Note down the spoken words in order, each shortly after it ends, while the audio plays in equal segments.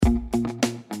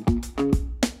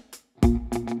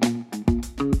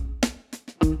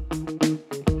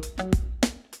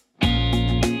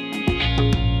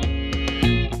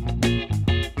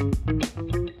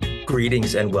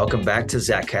Greetings and welcome back to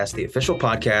ZachCast, the official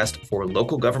podcast for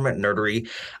local government nerdery.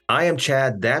 I am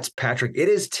Chad. That's Patrick. It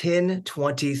is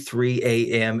 10:23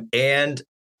 a.m. and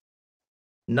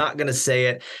not going to say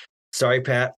it. Sorry,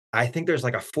 Pat. I think there's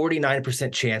like a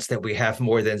 49% chance that we have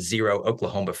more than 0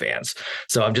 Oklahoma fans.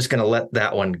 So I'm just going to let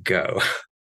that one go.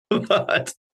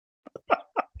 But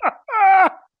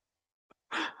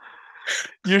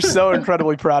you're so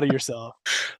incredibly proud of yourself.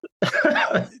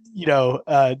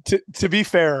 To be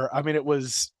fair, I mean, it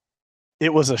was a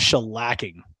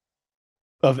shellacking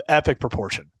of epic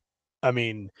proportion. I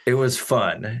mean, it was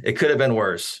fun. It could have been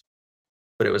worse,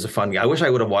 but it was a fun game. I wish I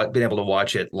would have been able to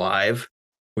watch it live.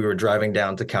 We were driving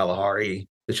down to Kalahari,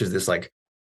 which is this like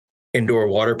indoor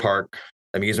water park,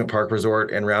 amusement park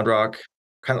resort in Round Rock.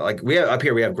 Kind of like up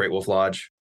here, we have Great Wolf Lodge.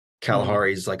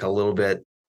 Kalahari is like a little bit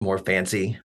more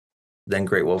fancy than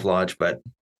Great Wolf Lodge, but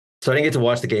so I didn't get to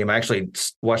watch the game. I actually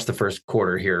watched the first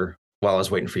quarter here while I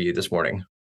was waiting for you this morning.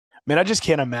 Man, I just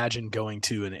can't imagine going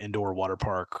to an indoor water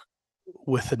park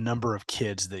with the number of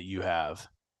kids that you have.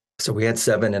 So we had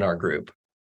 7 in our group,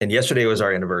 and yesterday was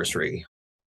our anniversary.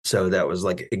 So that was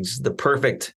like the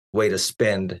perfect way to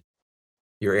spend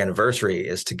your anniversary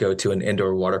is to go to an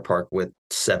indoor water park with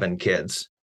 7 kids.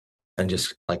 And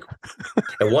just like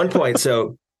at one point,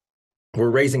 so we're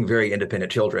raising very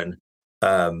independent children.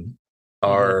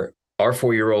 Our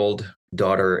 4-year-old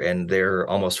daughter and their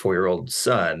almost 4-year-old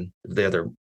son, the other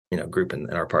group in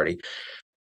our party,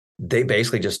 they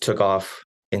basically just took off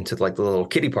into like the little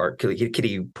kiddie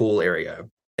kiddie pool area,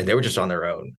 and they were just on their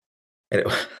own.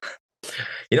 And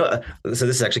so this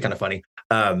is actually kind of funny.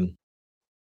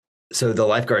 So the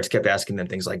lifeguards kept asking them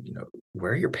things like,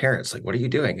 where are your parents? Like, what are you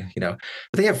doing? But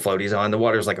they have floaties on. The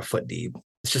water's like a foot deep.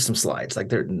 It's just some slides. Like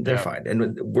they're fine.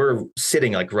 And we're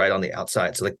sitting like right on the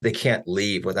outside. So like they can't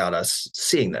leave without us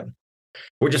seeing them.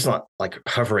 We're just not like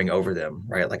hovering over them,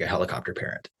 right? Like a helicopter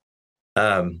parent.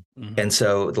 And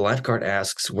so the lifeguard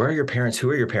asks, where are your parents?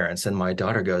 Who are your parents? And my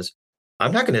daughter goes,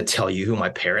 I'm not going to tell you who my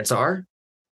parents are.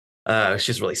 It's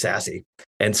just really sassy.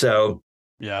 And so,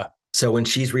 so when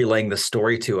she's relaying the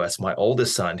story to us, my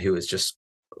oldest son, who is just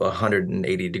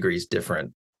 180 degrees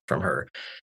different from her,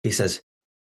 he says,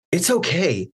 it's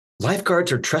okay.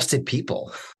 Lifeguards are trusted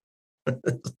people.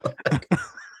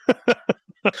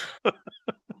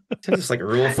 Just like a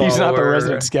rule follower. He's not the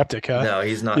resident skeptic, huh? No,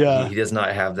 he's not. Yeah. He does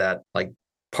not have that. Like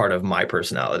part of my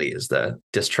personality is the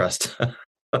distrust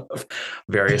of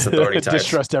various authority types.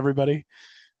 Distrust everybody.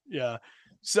 Yeah.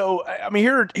 So, I mean,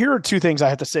 here are 2 things I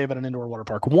have to say about an indoor water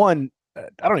park. One,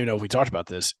 I don't even know if we talked about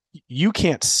this. You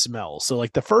can't smell. So,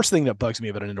 like, the first thing that bugs me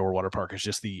about an indoor water park is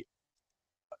just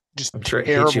I'm sure it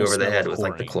hits you over the head with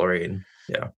like the chlorine.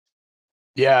 Yeah.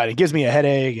 Yeah. And it gives me a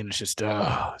headache, and it's just,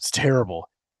 it's terrible.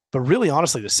 But really,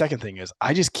 honestly, the second thing is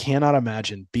I just cannot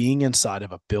imagine being inside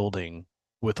of a building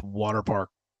with water park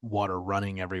water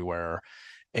running everywhere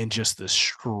and just the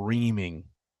screaming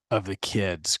of the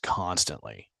kids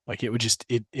constantly. Like it would just,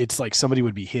 it's like somebody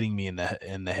would be hitting me in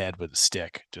the head with a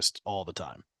stick just all the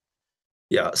time.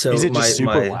 Yeah. So is it just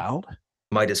super loud?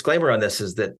 My disclaimer on this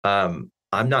is that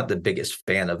I'm not the biggest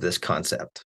fan of this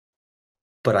concept,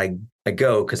 but I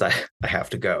go because I have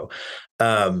to go.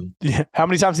 Yeah. How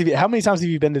many times have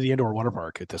you been to the indoor water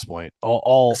park at this point?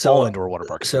 All indoor water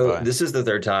parks. So this is the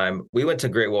 3rd time. We went to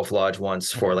Great Wolf Lodge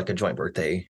once for like a joint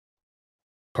birthday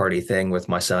party thing with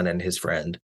my son and his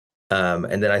friend.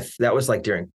 And then that was like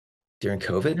during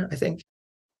COVID, I think,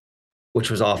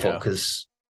 which was awful because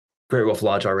Great Wolf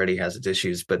Lodge already has its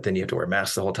issues, but then you have to wear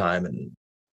masks the whole time, and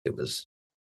it was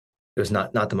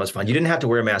not the most fun. You didn't have to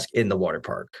wear a mask in the water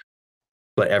park,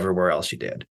 but everywhere else you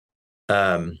did.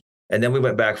 And then we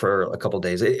went back for a couple of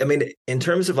days. I mean, in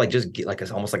terms of like just like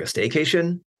almost like a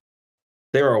staycation,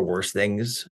 there are worse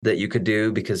things that you could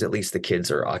do because at least the kids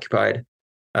are occupied.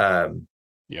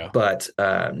 But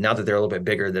now that they're a little bit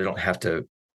bigger, they don't have to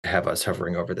have us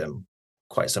hovering over them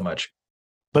quite so much.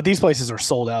 But these places are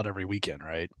sold out every weekend,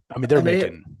 right? I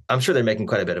mean, I'm sure they're making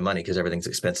quite a bit of money because everything's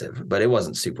expensive, but it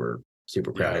wasn't super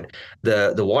crowded.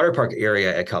 The water park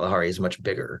area at Kalahari is much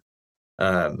bigger.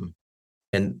 And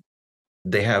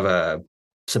they have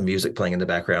some music playing in the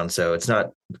background. So it's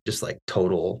not just like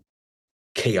total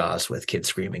chaos with kids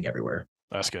screaming everywhere.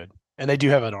 That's good. And they do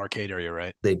have an arcade area,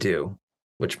 right? They do,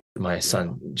 which my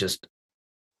son just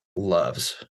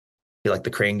loves. He like the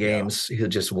crane games. He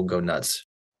just will go nuts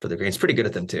for the crane. He's pretty good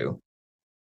at them too.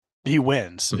 He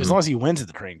wins. As long as he wins at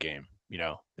the crane game,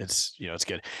 it's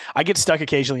good. I get stuck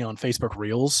occasionally on Facebook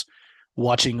Reels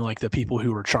watching like the people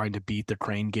who are trying to beat the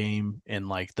crane game and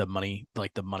like the money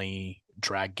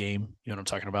drag game. You know what I'm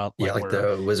talking about? Like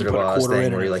the Wizard of Oz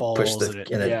thing where you like push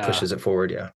and it pushes it forward.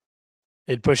 Yeah.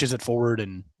 it pushes it forward.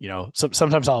 And,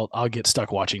 sometimes I'll get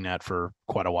stuck watching that for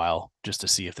quite a while just to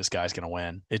see if this guy's going to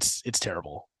win. It's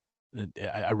terrible.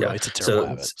 I really, it's a terrible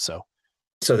habit.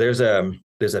 So there's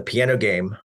a piano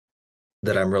game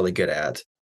that I'm really good at,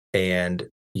 and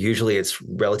usually it's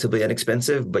relatively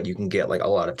inexpensive, but you can get like a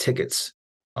lot of tickets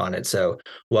on it. So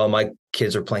while my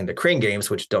kids are playing the crane games,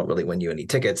 which don't really win you any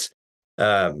tickets,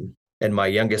 and my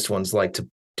youngest ones like to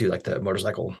do like the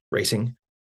motorcycle racing,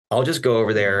 I'll just go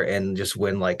over there and just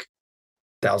win like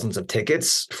thousands of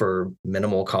tickets for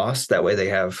minimal cost. That way they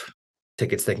have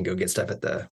tickets, they can go get stuff at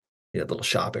the little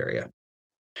shop area.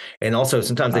 And also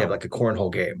sometimes they have like a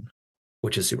cornhole game,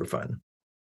 which is super fun.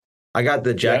 I got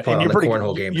the jackpot on the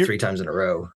cornhole game 3 times in a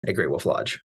row at Great Wolf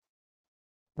Lodge.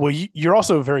 Well, you're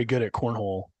also very good at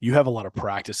cornhole. You have a lot of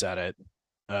practice at it.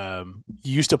 You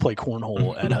used to play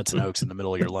cornhole at Hudson Oaks in the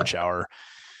middle of your lunch hour,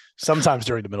 sometimes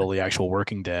during the middle of the actual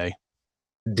working day.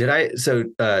 Did I? So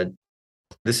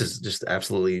this is just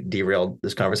absolutely derailed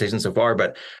this conversation so far,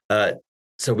 but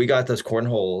so we got those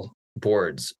cornhole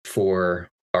boards for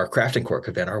our Craft and Cork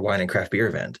event, our wine and craft beer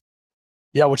event.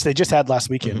 Yeah, which they just had last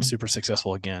weekend. Super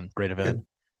successful again. Great event.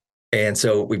 And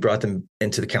so we brought them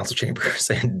into the council chambers,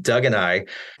 and Doug and I,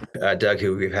 Doug,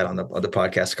 who we've had on the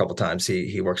podcast a couple of times,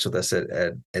 he works with us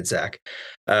at Zach.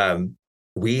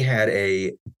 We had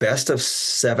a best of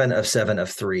 7 of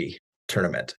 3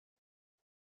 tournament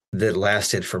that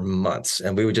lasted for months,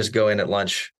 and we would just go in at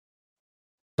lunch,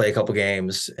 play a couple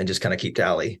games, and just kind of keep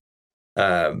tally.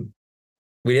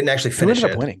 We didn't actually finish it. Who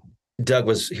ended up winning? Doug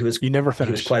was. You never finished.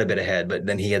 He was quite a bit ahead, but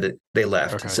then they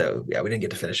left. Okay. So yeah, we didn't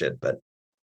get to finish it, but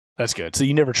that's good. So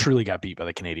you never truly got beat by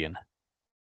the Canadian.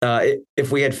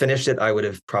 If we had finished it, I would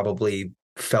have probably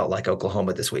felt like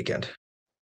Oklahoma this weekend.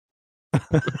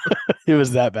 It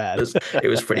was that bad. It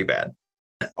was pretty bad.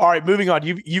 All right, moving on.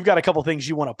 You've got a couple things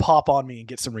you want to pop on me and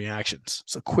get some reactions.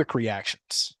 So quick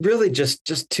reactions. Really, just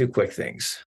 2 quick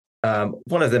things.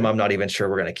 One of them I'm not even sure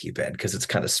we're going to keep in because it's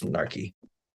kind of snarky.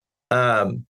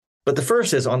 But the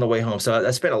first is on the way home. So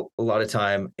I spent a lot of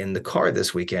time in the car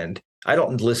this weekend. I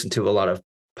don't listen to a lot of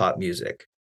pop music.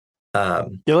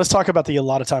 Let's talk about a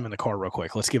lot of time in the car real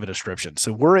quick. Let's give a description.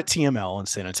 So we're at TML in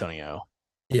San Antonio.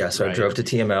 Yeah, so I drove to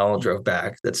TML, drove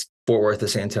back. That's Fort Worth to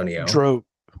San Antonio. Drove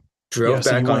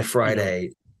back on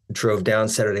Friday, drove down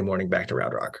Saturday morning back to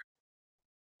Round Rock.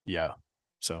 Yeah.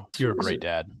 So you're a great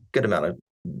dad. Good amount of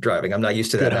driving. I'm not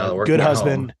used to that now. Good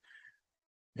husband.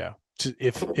 Yeah.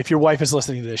 If your wife is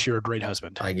listening to this, you're a great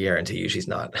husband. I guarantee you she's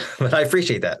not, but I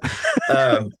appreciate that.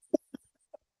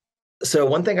 So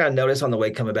one thing I noticed on the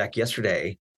way coming back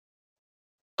yesterday,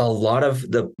 a lot of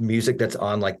the music that's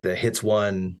on like the Hits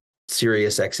One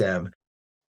Sirius XM,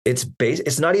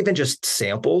 it's not even just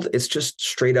sampled. It's just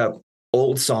straight up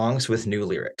old songs with new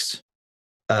lyrics.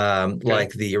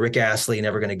 Like the Rick Astley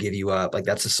 "Never Gonna Give You Up," like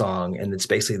that's a song, and it's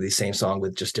basically the same song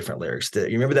with just different lyrics.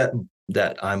 You remember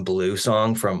that "I'm Blue"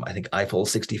 song from I think Eiffel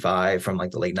 65 from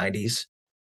like the late 90s?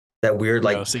 That weird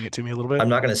sing it to me a little bit. I'm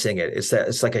not gonna sing it.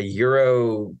 It's like a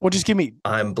Euro. Well, just give me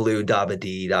 "I'm Blue" dabba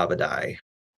dee dabba die.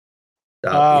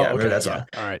 Remember that song?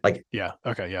 Yeah. All right.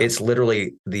 Okay. It's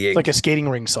literally it's like a skating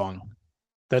ring song.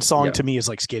 That song to me is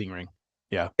like skating ring.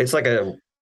 Yeah. It's like a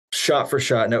shot for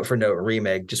shot, note for note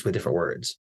remake, just with different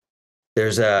words.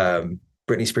 There's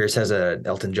Britney Spears has a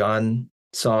Elton John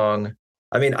song.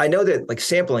 I mean, I know that like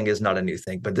sampling is not a new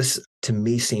thing, but this to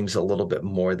me seems a little bit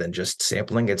more than just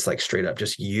sampling. It's like straight up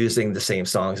just using the same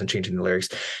songs and changing the lyrics.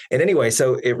 And anyway,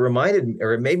 so it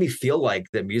made me feel like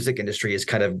the music industry is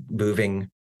kind of moving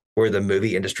where the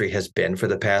movie industry has been for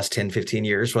the past 10, 15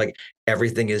 years. Like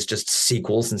everything is just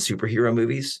sequels and superhero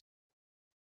movies.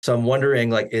 So I'm wondering,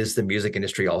 like, is the music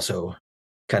industry also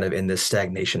kind of in this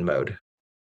stagnation mode?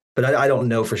 But I don't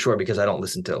know for sure because I don't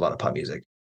listen to a lot of pop music.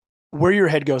 Where your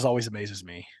head goes always amazes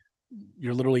me.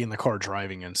 You're literally in the car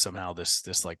driving and somehow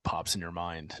this like pops in your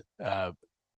mind. I've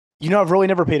really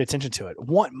never paid attention to it.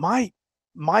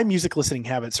 My music listening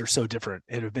habits are so different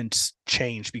and have been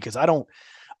changed because I don't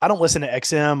listen to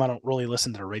XM. I don't really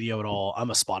listen to the radio at all.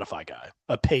 I'm a Spotify guy,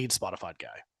 a paid Spotify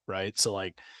guy. Right. So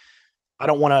like, if I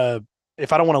don't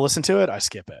want to listen to it, I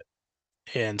skip it.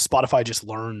 And Spotify just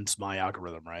learns my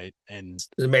algorithm. Right. And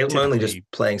mainly just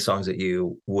playing songs that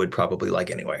you would probably like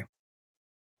anyway.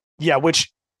 Yeah.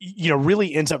 Which,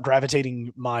 really ends up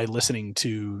gravitating my listening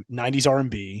to 90s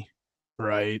R&B.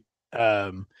 Right.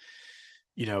 Kind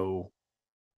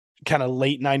of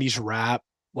late 90s rap,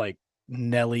 like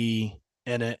Nelly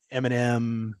and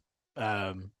Eminem,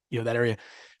 that area,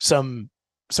 some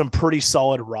pretty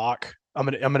solid rock. I'm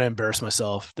gonna embarrass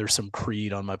myself. There's some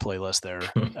Creed on my playlist there.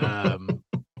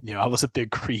 I was a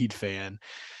big Creed fan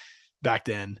back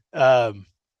then.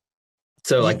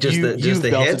 So like You've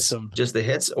belted some. just the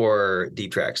hits or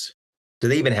deep tracks? Do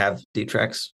they even have deep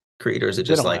tracks, Creed, or is it They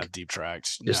just don't like have deep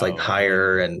tracks. just like No, I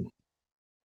higher mean, and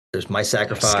there's My Scott,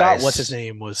 what's his Sacrifice,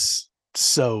 name, was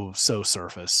so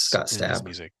surface Scott in his Stapp.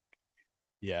 music.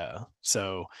 Yeah.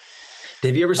 So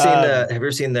Have you ever seen um have you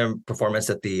ever seen their performance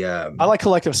at the I like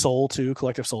Collective Soul too.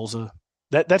 Collective Soul's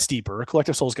that's deeper.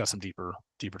 Collective Soul's got some deeper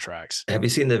tracks. have you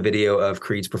seen the video of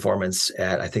Creed's performance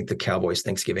at I think the Cowboys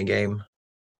Thanksgiving game?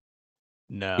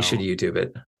 You should No. YouTube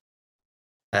it.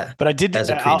 But I did As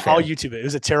a Creed I'll fan. YouTube it. It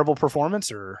was a terrible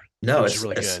performance, or it No, was just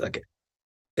really it's good. like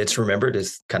it's remembered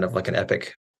as kind of like an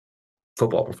epic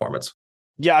football performance.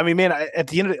 Yeah, I mean, man, at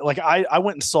the end of it, like I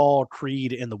went and saw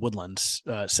Creed in the Woodlands,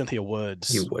 Cynthia You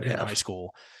Woods would in high have.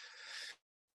 school.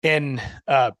 And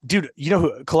dude, you know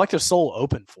who Collective Soul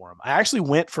opened for him? I actually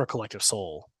went for Collective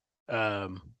Soul.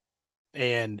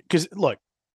 And because look,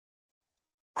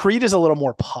 Creed is a little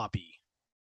more poppy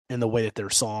in the way that their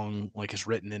song like is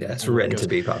written Yeah, and it's where it written to goes.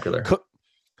 be popular.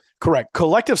 Correct.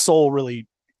 Collective Soul really,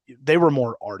 they were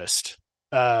more artist.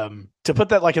 To put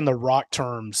that like in the rock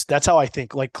terms, that's how I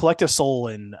think. Like Collective Soul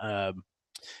and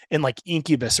like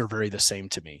Incubus are very the same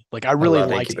to me. Like I I really love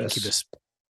liked Incubus. Incubus.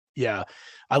 Yeah,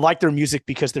 I like their music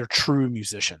because they're true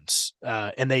musicians,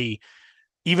 and they,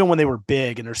 even when they were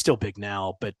big, and they're still big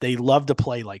now, but they love to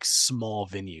play like small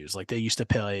venues. Like they used to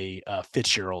play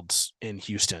Fitzgerald's in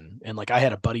Houston, and like I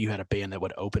had a buddy who had a band that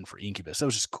would open for Incubus. That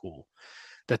was just cool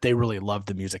that they really loved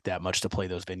the music that much to play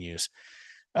those venues.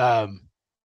 Um,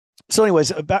 so,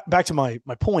 anyways, back to my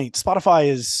point. Spotify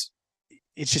is,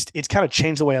 it's kind of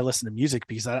changed the way I listen to music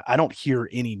because I don't hear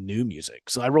any new music,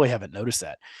 so I really haven't noticed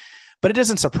that. But it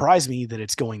doesn't surprise me that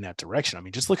it's going that direction. I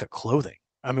mean, just look at clothing.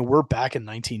 I mean, we're back in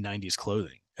 1990s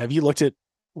clothing. Have you looked at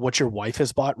what your wife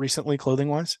has bought recently, clothing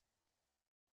wise?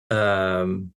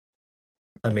 Um,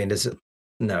 I mean, is it?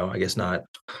 No, I guess not.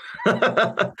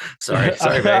 Sorry,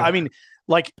 babe. I mean,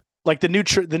 like the new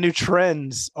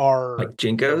trends Like are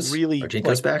Jinkos? Are really Jinkos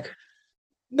like, back?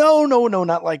 no,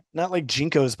 not like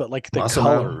Jinkos, but like the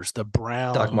Massimo, colors, the Doc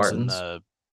browns, and Martens,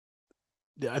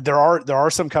 there are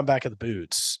some comeback of the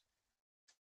boots.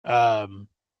 Um,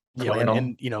 flannel,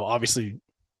 and obviously,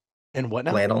 and what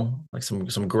now? flannel, like some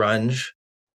grunge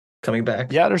coming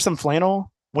back. Yeah, there's some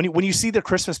flannel. When you see the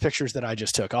Christmas pictures that I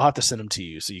just took, I'll have to send them to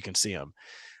you so you can see them.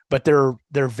 But they're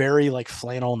very like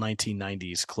flannel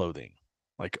 1990s clothing,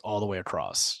 like all the way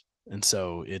across. And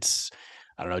so it's,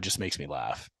 I don't know, it just makes me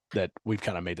laugh that we've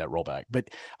kind of made that rollback. But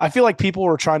I feel like people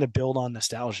are trying to build on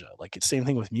nostalgia. Like it's the same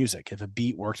thing with music. If a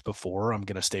beat worked before, I'm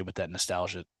gonna stay with that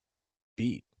nostalgia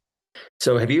beat.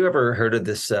 So, have you ever heard of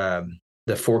this?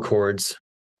 The four chords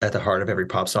at the heart of every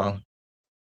pop song. Have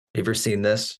you ever seen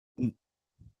this?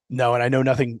 No, and I know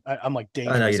nothing. I'm like I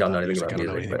know you dangerous don't know about anything music. about I don't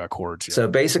know music, anything but about chords. Yeah. so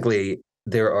basically,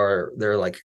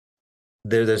 there's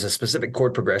a specific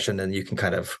chord progression, and you can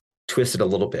kind of twist it a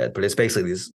little bit, but it's basically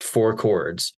these four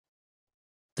chords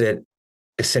that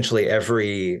essentially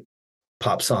every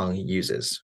pop song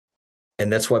uses,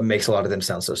 and that's what makes a lot of them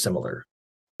sound so similar.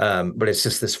 But it's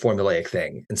just this formulaic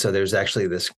thing, and so there's actually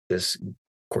this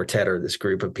quartet or this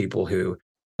group of people who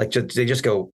they just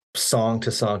go song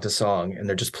to song to song, and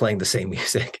they're just playing the same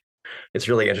music. It's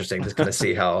really interesting to kind of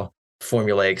see how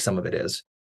formulaic some of it is,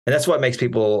 and that's what makes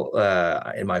people,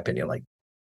 in my opinion, like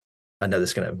I know this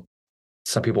is gonna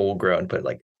some people will grow and put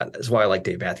like that's why I like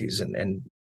Dave Matthews and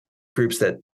groups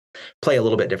that play a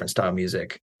little bit different style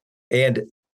music, and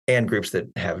groups that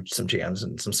have some jams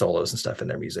and some solos and stuff in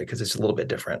their music because it's a little bit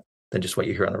different than just what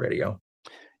you hear on the radio.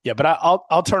 Yeah, but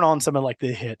I'll turn on some of like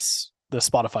the hits, the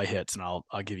Spotify hits, and I'll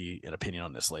give you an opinion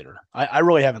on this later. I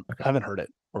really haven't heard it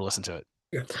or listened to it.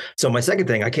 Yeah. So my second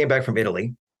thing, I came back from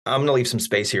Italy. I'm going to leave some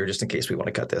space here just in case we want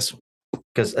to cut this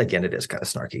because again, it is kind of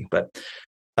snarky, but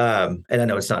and I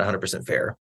know it's not 100%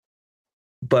 fair.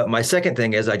 But my second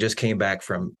thing is I just came back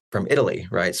from Italy,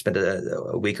 right? Spent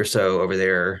a week or so over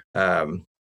there.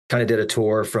 Kind of did a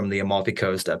tour from the Amalfi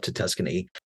Coast up to Tuscany.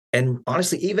 And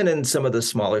honestly, even in some of the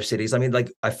smaller cities, I mean,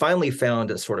 like I finally found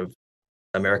a sort of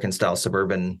American style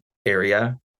suburban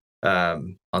area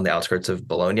on the outskirts of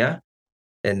Bologna.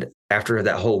 And after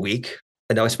that whole week,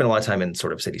 I know I spent a lot of time in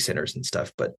sort of city centers and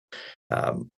stuff, but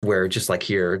where just like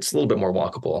here, it's a little bit more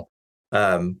walkable.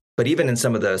 But even in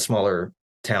some of the smaller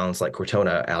towns like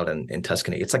Cortona out in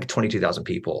Tuscany, it's like 22,000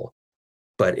 people,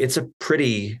 but it's a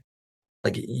pretty,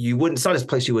 like it's not a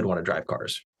place you would want to drive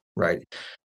cars, right?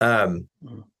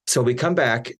 So we come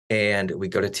back and we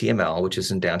go to TML, which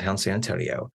is in downtown San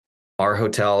Antonio. Our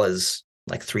hotel is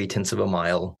like 0.3 of a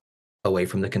mile away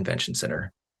from the convention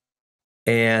center.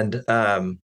 And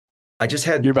I just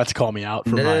had You're about to call me out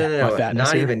for my fatness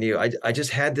not here. even you. I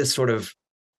just had this sort of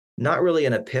not really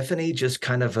an epiphany, just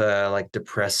kind of a like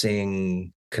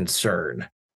depressing concern.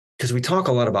 Because we talk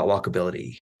a lot about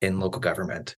walkability in local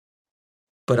government,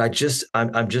 but I'm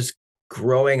just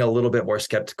growing a little bit more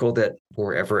skeptical that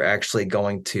we're ever actually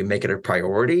going to make it a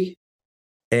priority.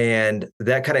 And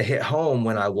that kind of hit home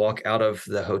when I walk out of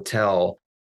the hotel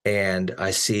and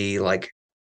I see like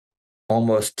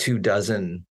almost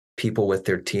 24 people with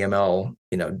their TML,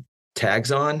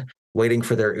 tags on, waiting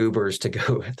for their Ubers to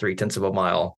go 0.3 of a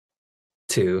mile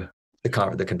to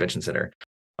the convention center.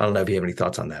 I don't know if you have any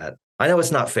thoughts on that. I know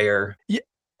it's not fair. Yeah.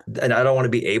 And I don't want to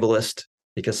be ableist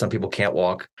because some people can't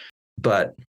walk,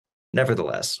 but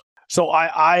nevertheless. So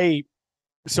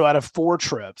so out of 4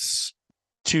 trips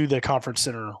to the conference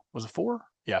center, was it 4?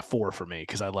 Yeah, 4 for me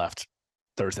because I left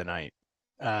Thursday night.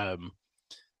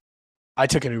 I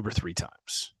took an Uber 3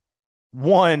 times.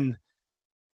 One,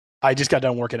 I just got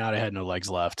done working out. I had no legs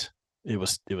left. It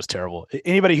was terrible.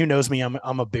 Anybody who knows me,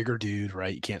 I'm a bigger dude,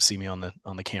 right? You can't see me on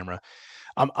the camera.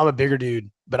 I'm a bigger dude,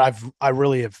 but I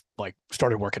really have like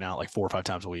started working out like 4 or 5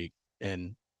 times a week,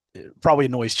 and it probably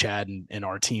annoys Chad and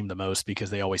our team the most because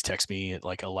they always text me at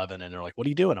like 11 and they're like, "What are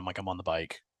you doing?" I'm like, "I'm on the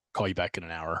bike. Call you back in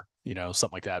an hour," something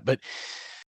like that. But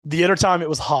the other time it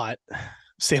was hot.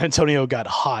 San Antonio got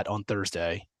hot on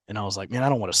Thursday, and I was like, "Man, I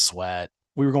don't want to sweat."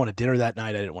 We were going to dinner that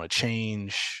night. I didn't want to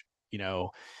change.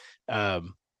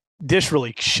 This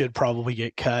really should probably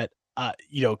get cut.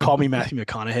 Call me Matthew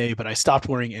McConaughey, but I stopped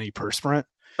wearing antiperspirant.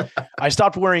 I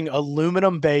stopped wearing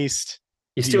aluminum-based.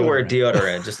 You still wear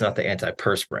deodorant, just not the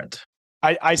antiperspirant.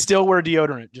 I still wear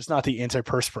deodorant, just not the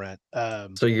antiperspirant.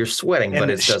 So you're sweating, but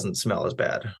it doesn't smell as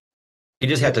bad. You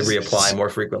just have to reapply more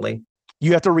frequently.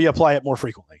 You have to reapply it more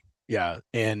frequently. Yeah,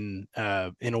 and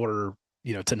in order,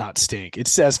 to not stink. It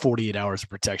says 48 hours of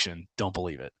protection. Don't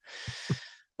believe it.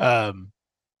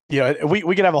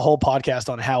 We could have a whole podcast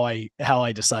on how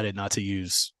I decided not to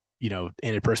use,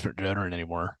 antiperspirant deodorant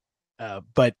anymore.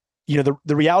 But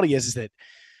the reality is that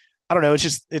I don't know.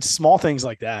 It's small things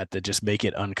like that just make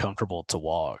it uncomfortable to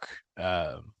walk.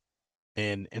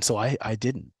 And so I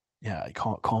didn't. Yeah,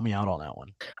 call me out on that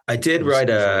one. I did ride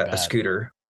a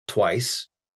scooter twice,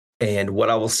 and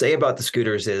what I will say about the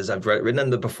scooters is I've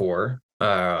ridden them before.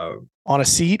 On a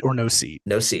seat or no seat?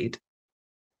 No seat.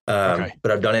 Okay.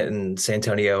 But I've done it in San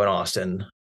Antonio and Austin.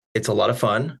 It's a lot of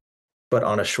fun, but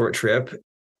on a short trip,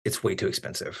 it's way too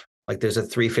expensive. Like there's a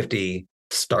 $350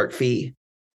 start fee.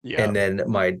 Yeah. And then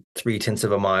my 0.3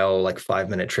 of a mile, like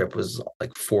 5-minute trip was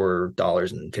like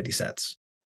 $4.50. It's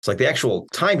like the actual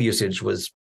time usage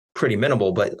was pretty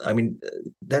minimal, but I mean,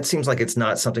 that seems like it's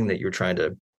not something that you're trying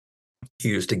to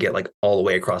use to get like all the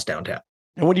way across downtown.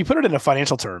 And when you put it into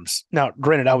financial terms, now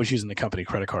granted, I was using the company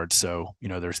credit card, so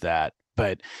there's that.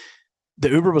 But the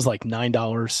Uber was like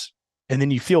 $9, and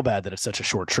then you feel bad that it's such a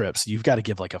short trip, so you've got to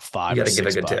give like a $5 or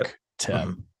 $6 tip.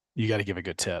 Mm-hmm. You got to give a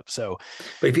good tip. So,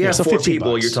 but if you have 4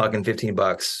 people, you're talking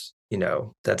 $15.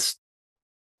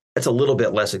 That's a little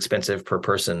bit less expensive per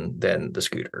person than the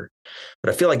scooter. But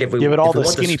I feel like if we give it, all the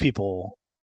skinny people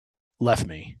left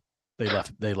me. They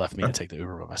left me to take the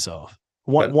Uber by myself.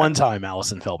 One time,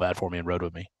 Allison felt bad for me and rode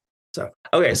with me. So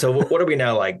okay, so what are we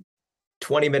now, like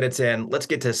 20 minutes in? Let's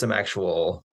get to some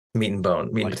actual meat and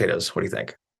potatoes. What do you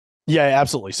think? Yeah,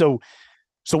 absolutely. So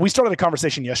we started the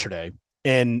conversation yesterday,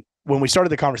 and when we started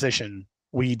the conversation,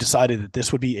 we decided that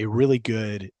this would be a really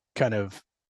good kind of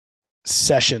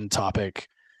session topic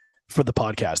for the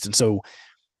podcast. And so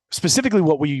specifically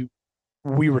what we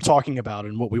were talking about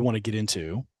and what we want to get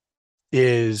into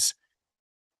is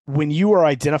when you are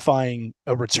identifying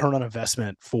a return on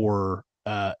investment for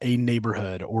a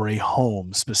neighborhood or a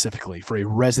home, specifically for a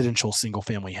residential single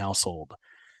family household,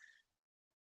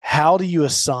 how do you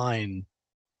assign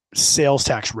sales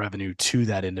tax revenue to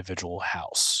that individual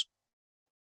house?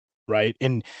 Right.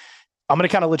 And I'm going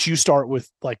to kind of let you start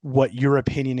with like what your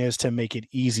opinion is to make it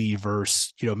easy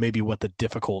versus, maybe what the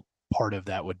difficult part of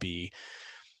that would be.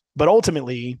 But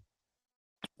ultimately,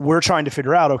 we're trying to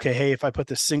figure out, okay, hey, if I put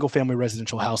this single family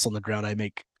residential house on the ground, I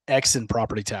make X in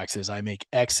property taxes, I make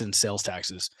X in sales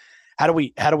taxes. How do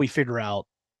we figure out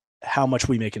how much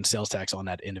we make in sales tax on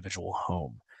that individual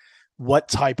home? What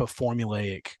type of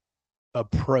formulaic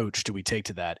approach do we take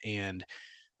to that? And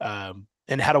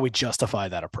how do we justify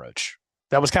that approach?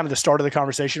 That was kind of the start of the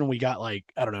conversation. We got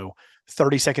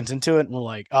 30 seconds into it, and we're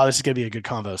like, oh, this is going to be a good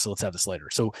convo, so let's have this later.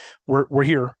 So we're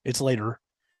here. It's later.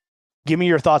 Give me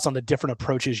your thoughts on the different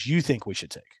approaches you think we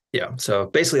should take. Yeah. So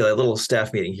basically a little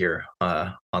staff meeting here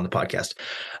on the podcast.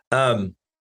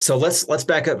 So let's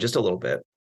back up just a little bit,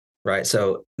 right?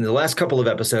 So in the last couple of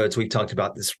episodes, we've talked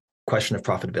about this question of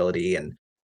profitability and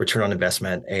return on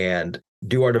investment, and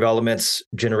do our developments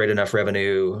generate enough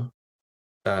revenue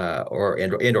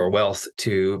or wealth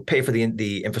to pay for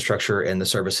the infrastructure and the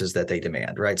services that they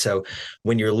demand, right? So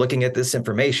when you're looking at this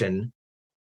information,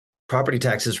 property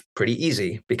tax is pretty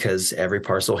easy because every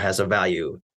parcel has a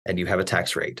value and you have a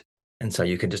tax rate. And so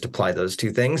you can just apply those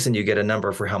two things and you get a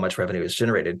number for how much revenue is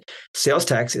generated. Sales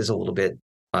tax is a little bit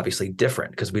obviously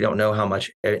different because we don't know how much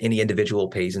any individual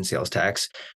pays in sales tax.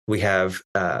 We have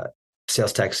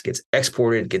sales tax gets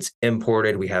exported, gets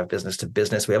imported. We have business to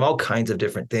business. We have all kinds of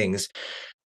different things.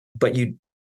 But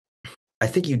I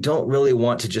think you don't really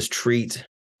want to just treat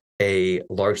a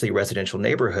largely residential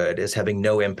neighborhood as having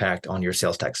no impact on your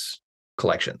sales tax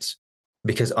collections,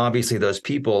 because obviously those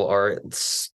people are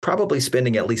probably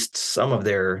spending at least some of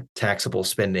their taxable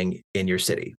spending in your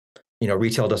city.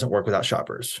 Retail doesn't work without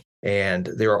shoppers, and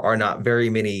there are not very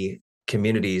many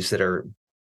communities that are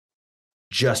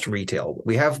just retail.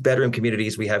 We have bedroom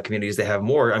communities. We have communities that have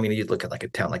more. I mean, you look at like a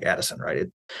town like Addison, right?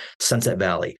 Sunset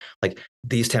Valley, like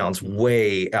these towns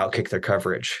way outkick their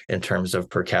coverage in terms of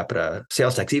per capita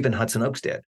sales tax. Even Hudson Oaks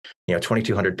did,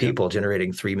 2,200 people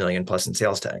generating 3 million plus in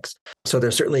sales tax. So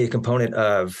there's certainly a component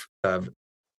of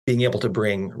being able to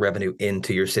bring revenue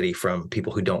into your city from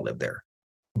people who don't live there.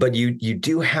 But you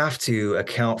do have to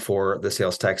account for the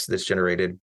sales tax that's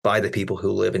generated by the people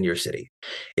who live in your city.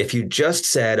 If you just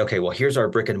said, okay, well, here's our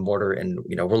brick and mortar, and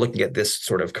we're looking at this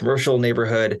sort of commercial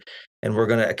neighborhood, and we're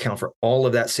going to account for all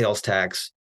of that sales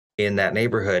tax in that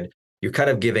neighborhood, you're kind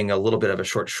of giving a little bit of a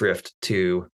short shrift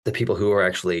to the people who are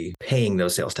actually paying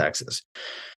those sales taxes.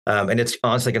 And it's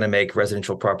honestly going to make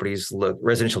residential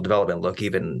development look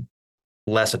even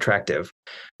less attractive.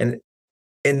 And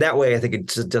in that way, I think it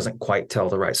just doesn't quite tell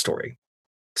the right story.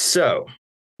 So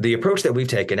the approach that we've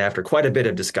taken after quite a bit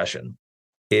of discussion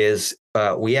is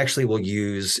we actually will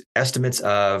use estimates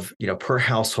of, per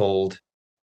household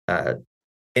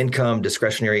income,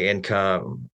 discretionary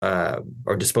income,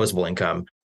 or disposable income,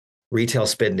 retail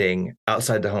spending,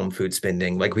 outside the home food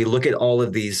spending. Like we look at all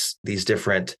of these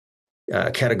different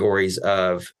categories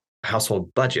of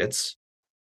household budgets.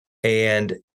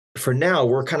 And for now,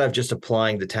 we're kind of just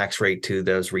applying the tax rate to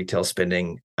those retail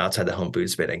spending, outside the home food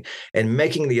spending, and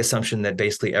making the assumption that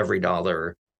basically every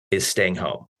dollar is staying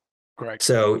home. Correct.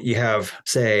 So you have,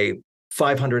 say,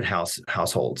 500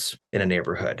 households in a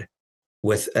neighborhood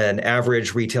with an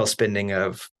average retail spending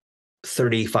of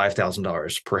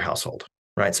 $35,000 per household,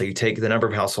 right? So you take the number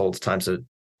of households times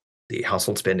the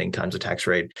household spending times the tax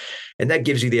rate, and that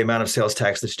gives you the amount of sales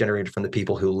tax that's generated from the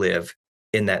people who live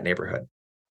in that neighborhood.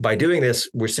 By doing this,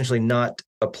 we're essentially not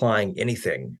applying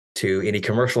anything to any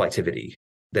commercial activity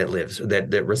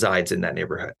that resides in that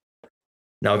neighborhood.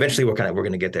 Now, eventually, we're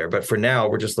going to get there, but for now,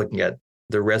 we're just looking at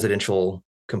the residential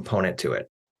component to it.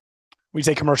 When you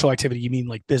say commercial activity, you mean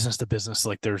like business to business,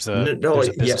 like there's a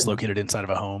business located inside of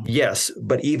a home? Yes,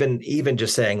 but even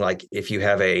just saying, like, if you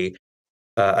have a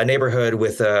neighborhood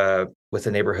with a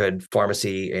neighborhood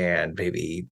pharmacy and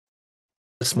maybe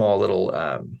a small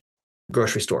little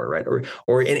grocery store, right?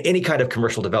 Or in any kind of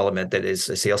commercial development that is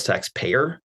a sales tax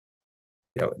payer,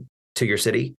 to your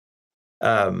city,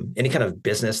 any kind of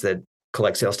business that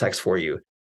collects sales tax for you,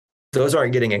 those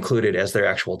aren't getting included as their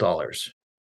actual dollars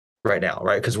right now,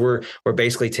 right? Because we're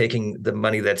basically taking the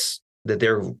money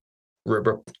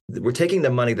we're taking the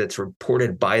money that's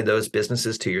reported by those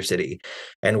businesses to your city,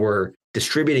 and we're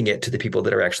distributing it to the people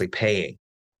that are actually paying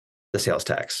the sales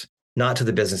tax, not to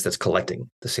the business that's collecting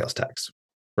the sales tax.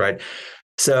 Right.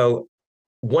 So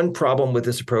one problem with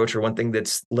this approach, or one thing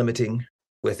that's limiting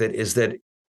with it, is that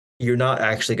you're not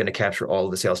actually going to capture all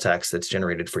of the sales tax that's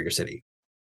generated for your city.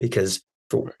 Because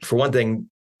for one thing,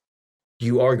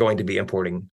 you are going to be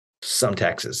importing some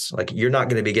taxes. Like you're not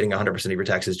going to be getting 100% of your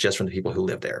taxes just from the people who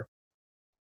live there.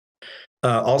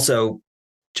 Also,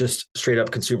 just straight up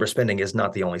consumer spending is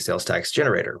not the only sales tax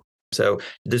generator. So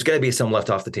there's going to be some left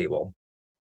off the table.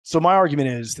 So my argument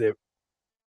is that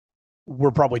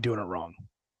we're probably doing it wrong.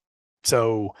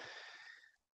 So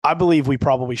I believe we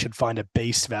probably should find a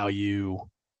base value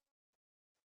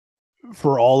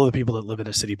for all of the people that live in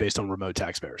a city based on remote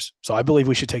taxpayers. So I believe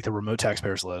we should take the remote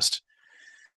taxpayers list,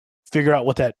 figure out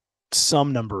what that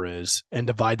sum number is, and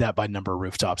divide that by number of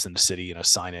rooftops in the city and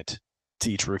assign it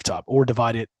to each rooftop, or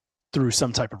divide it through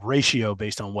some type of ratio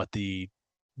based on what the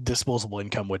disposable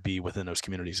income would be within those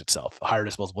communities itself. Higher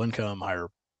disposable income, higher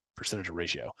percentage of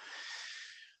ratio,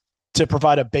 to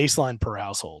provide a baseline per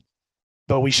household.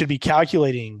 But we should be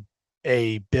calculating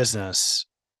a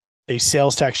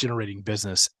sales tax generating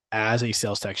business as a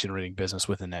sales tax generating business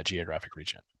within that geographic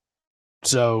region.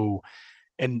 So,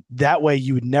 and that way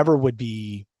you would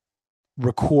be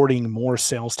recording more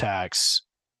sales tax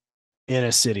in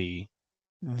a city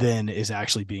than is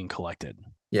actually being collected.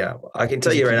 Yeah, I can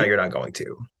tell Because you if right now, you, you're not going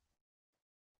to.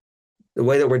 The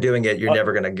way that we're doing it, uh, you're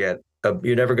never going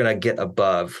to get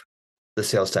above the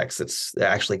sales tax that's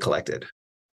actually collected.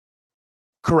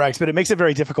 correct, but it makes it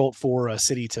very difficult for a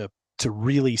city to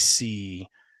really see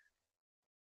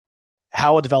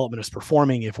how a development is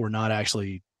performing if we're not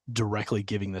actually directly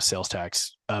giving the sales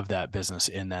tax of that business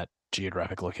in that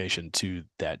geographic location to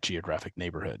that geographic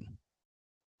neighborhood,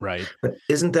 right? But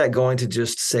isn't that going to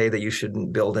just say that you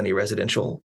shouldn't build any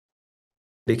residential?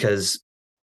 Because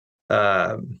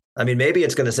I mean, maybe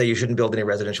it's going to say you shouldn't build any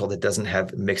residential that doesn't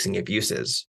have mixing of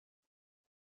uses.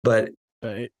 But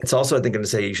it's also, I think, going to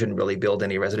say you shouldn't really build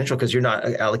any residential because you're not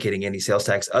allocating any sales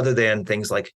tax other than things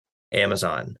like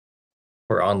Amazon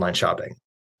or online shopping.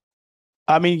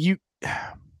 I mean,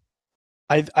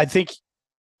 I think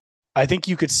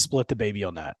you could split the baby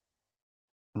on that,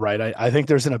 right? I think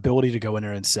there's an ability to go in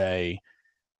there and say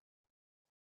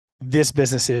this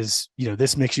business is,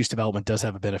 this mixed use development does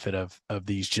have a benefit of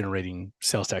these generating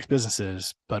sales tax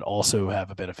businesses, but also have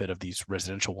a benefit of these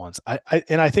residential ones.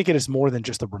 And I think it is more than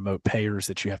just the remote payers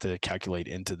that you have to calculate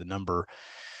into the number.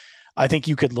 I think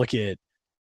you could look at,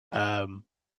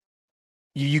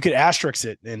 you could asterisk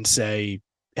it and say,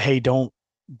 hey, don't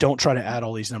try to add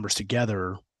all these numbers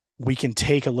together. We can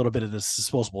take a little bit of this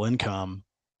disposable income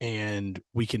and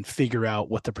we can figure out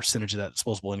what the percentage of that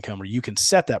disposable income, or you can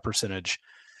set that percentage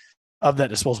of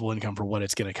that disposable income for what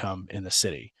it's going to come in the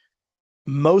city.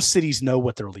 Most cities know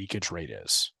what their leakage rate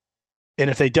is. And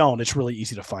if they don't, it's really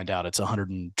easy to find out. It's a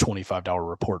 $125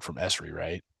 report from ESRI,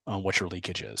 right, on what your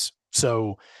leakage is.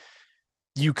 So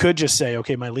you could just say,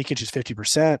 okay, my leakage is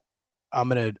 50%.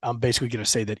 I'm basically going to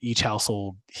say that each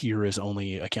household here is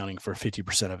only accounting for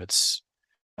 50%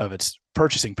 of its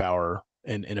purchasing power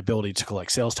and ability to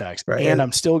collect sales tax. Right. And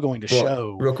I'm still going to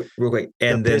show real quick.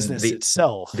 And the then business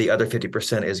itself. The other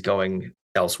 50% is going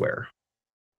elsewhere.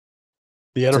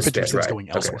 The other 50% is going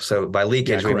elsewhere. Okay. So by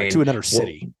leakage, we mean to another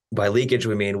city. By leakage,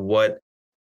 we mean what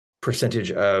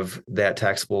percentage of that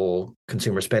taxable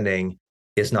consumer spending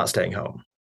is not staying home.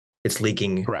 It's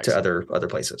leaking to other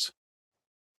places.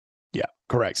 Yeah,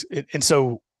 correct. And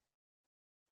so,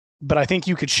 but I think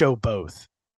you could show both.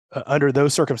 Under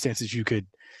those circumstances, you could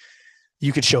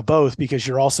show both because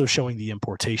you're also showing the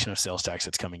importation of sales tax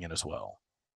that's coming in as well,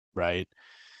 right?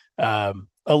 A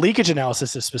leakage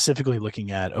analysis is specifically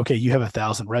looking at, okay, you have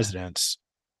 1,000 residents.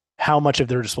 How much of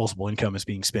their disposable income is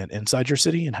being spent inside your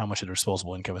city and how much of their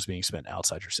disposable income is being spent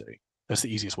outside your city? That's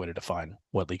the easiest way to define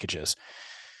what leakage is.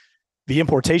 The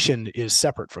importation is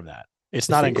separate from that. It's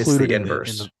not included in the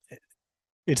inverse.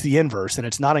 It's the inverse, and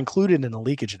it's not included in the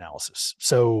leakage analysis.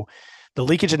 So the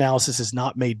leakage analysis is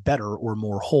not made better or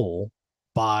more whole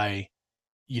by,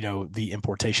 the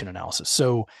importation analysis.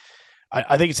 So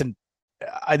I think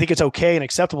it's okay and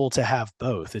acceptable to have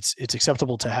both. It's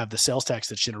acceptable to have the sales tax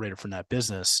that's generated from that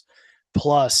business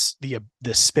plus the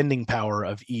spending power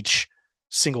of each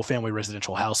single family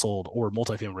residential household or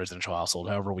multifamily residential household,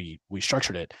 however we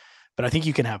structured it. But I think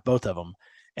you can have both of them.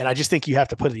 And I just think you have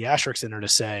to put the asterisks in there to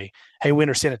say, hey, we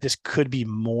understand that this could be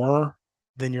more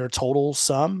than your total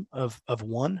sum of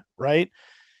one, right?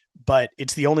 But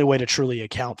it's the only way to truly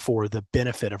account for the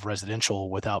benefit of residential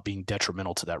without being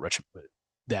detrimental to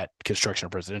that construction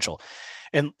of residential.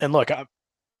 And look,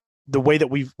 the way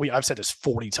that I've said this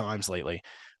 40 times lately,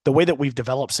 the way that we've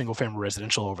developed single family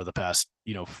residential over the past,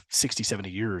 60, 70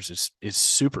 years is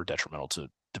super detrimental to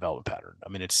development pattern. I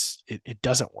mean, it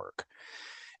doesn't work.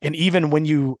 And even when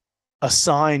you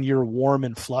assign your warm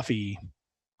and fluffy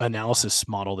analysis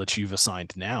model that you've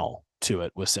assigned now to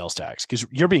it with sales tax, because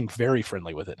you're being very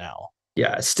friendly with it now.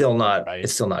 Yeah, it's still not. Right?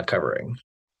 It's still not covering.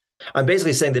 I'm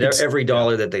basically saying that every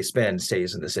dollar that they spend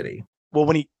stays in the city.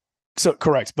 Well,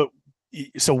 correct, but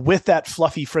so with that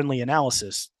fluffy, friendly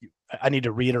analysis, I need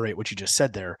to reiterate what you just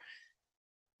said there.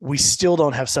 We still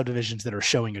don't have subdivisions that are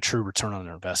showing a true return on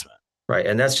their investment. Right,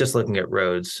 and that's just looking at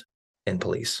roads and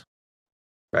police.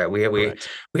 Right, we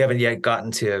haven't yet gotten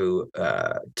to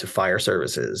fire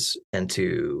services and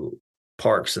to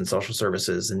parks and social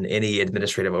services and any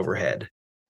administrative overhead,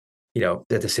 that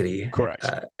the city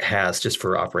has just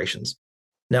for operations.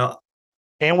 Now,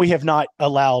 and we have not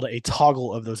allowed a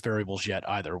toggle of those variables yet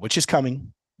either, which is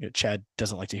coming. Chad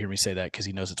doesn't like to hear me say that because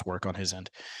he knows it's work on his end.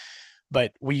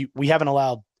 But we haven't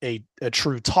allowed a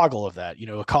true toggle of that.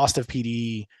 A cost of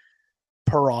PD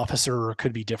per officer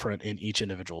could be different in each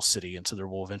individual city. And so there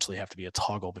will eventually have to be a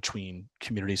toggle between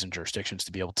communities and jurisdictions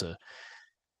to be able to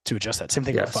adjust that. Same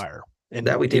thing with fire. And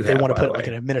that we do if they want to put like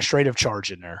an administrative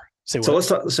charge in there. Let's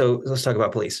talk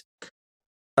about police.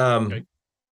 Okay.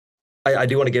 I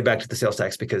do want to get back to the sales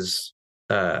tax because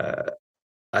I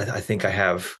think I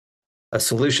have a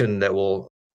solution that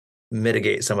will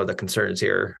mitigate some of the concerns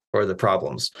here or the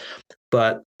problems.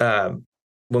 But when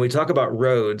we talk about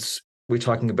roads, we're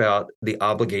talking about the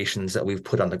obligations that we've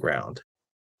put on the ground.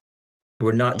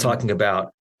 We're not talking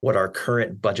about what our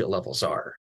current budget levels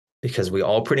are, because we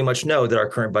all pretty much know that our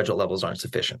current budget levels aren't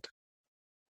sufficient.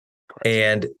 Correct.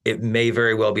 And it may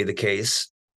very well be the case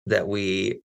that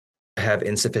we have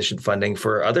insufficient funding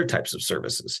for other types of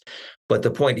services. But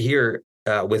the point here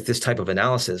with this type of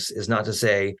analysis is not to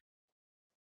say,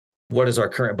 what does our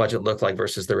current budget look like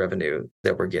versus the revenue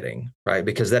that we're getting, right?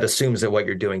 Because that assumes that what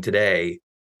you're doing today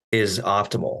is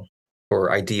optimal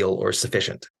or ideal or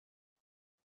sufficient.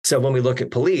 So when we look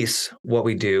at police, what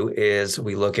we do is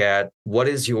we look at what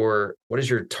is your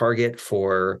target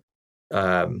for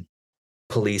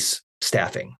police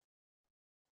staffing,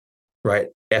 right?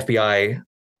 FBI,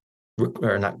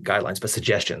 or not guidelines, but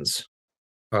suggestions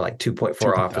are like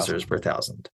 2.4 officers per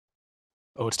thousand.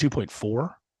 Oh, it's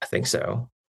 2.4? I think so.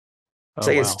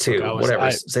 Say it's 2,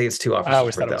 whatever. Say it's 2 officers. I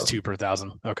always thought it was 2 per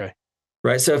thousand. Okay.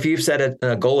 Right. So if you've set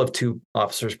a goal of 2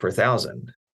 officers per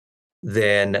thousand,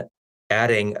 then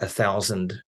adding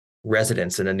 1,000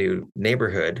 residents in a new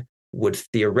neighborhood would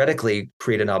theoretically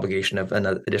create an obligation of an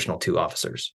additional 2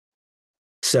 officers.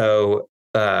 So,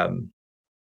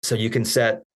 so you can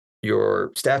set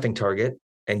your staffing target,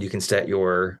 and you can set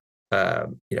your,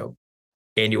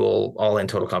 annual all-in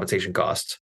total compensation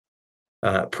costs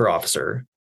per officer,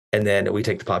 and then we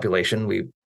take the population, we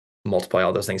multiply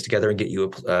all those things together, and get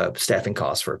you a staffing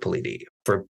cost for police.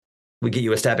 We get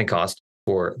you a staffing cost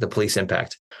for the police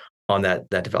impact on that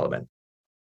development.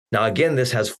 Now, again,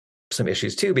 this has some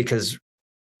issues too, because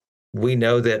we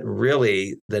know that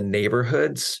really the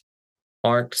neighborhoods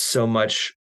aren't so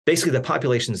much, basically the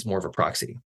population is more of a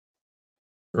proxy,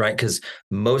 right? Because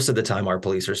most of the time our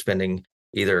police are spending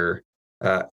they're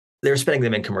spending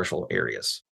them in commercial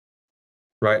areas,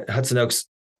 right? Hudson Oaks,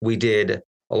 we did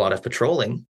a lot of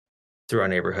patrolling through our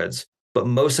neighborhoods, but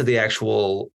most of the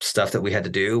actual stuff that we had to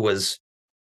do was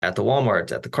at the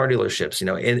Walmart, at the car dealerships,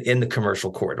 in the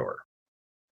commercial corridor.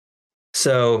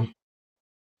 So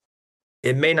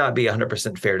it may not be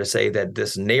 100% fair to say that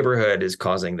this neighborhood is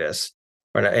causing this,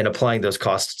 and applying those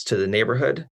costs to the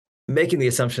neighborhood, making the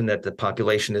assumption that the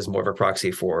population is more of a proxy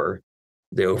for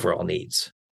the overall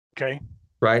needs. Okay.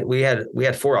 Right. We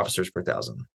had 4 officers per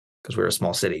thousand because we were a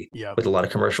small city with a lot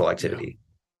of commercial activity.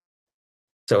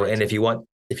 Yeah. So, and if you want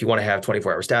to have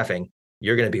 24-hour staffing,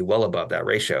 you're going to be well above that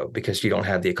ratio because you don't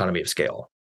have the economy of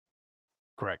scale.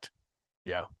 Correct.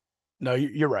 Yeah. No,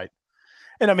 you're right.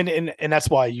 And I mean, and that's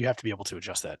why you have to be able to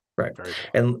adjust that. Right. Very well.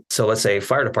 And so let's say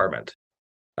fire department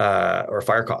or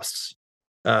fire costs.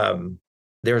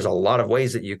 There's a lot of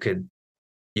ways that you could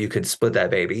split that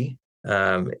baby.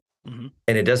 And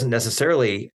it doesn't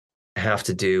necessarily have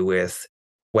to do with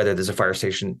whether there's a fire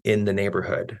station in the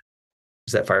neighborhood.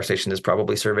 Because that fire station is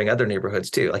probably serving other neighborhoods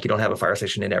too. Like, you don't have a fire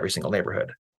station in every single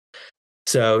neighborhood.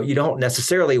 So you don't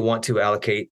necessarily want to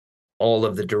allocate all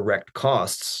of the direct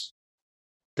costs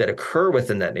that occur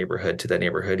within that neighborhood to that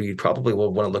neighborhood. You probably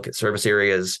will want to look at service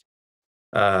areas,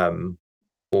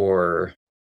 or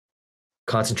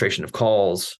concentration of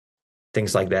calls,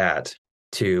 things like that,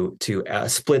 to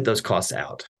split those costs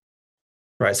out.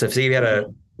 Right. So if you had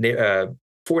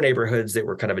 4 neighborhoods that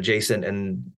were kind of adjacent,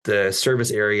 and the service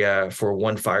area for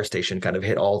one fire station kind of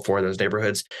hit all 4 of those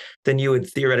neighborhoods, then you would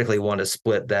theoretically want to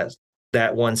split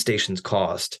that one station's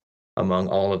cost among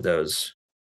all of those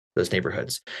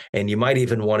neighborhoods. And you might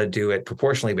even want to do it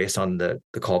proportionally based on the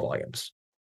call volumes.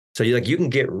 So you can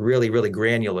get really, really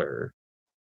granular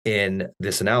in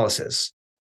this analysis,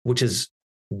 which is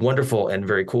wonderful and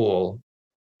very cool.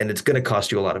 And it's going to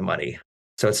cost you a lot of money.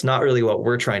 So it's not really what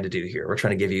we're trying to do here. We're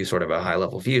trying to give you sort of a high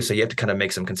level view. So you have to kind of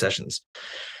make some concessions.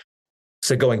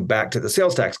 So going back to the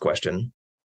sales tax question,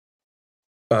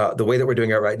 the way that we're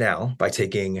doing it right now, by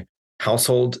taking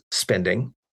household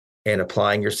spending and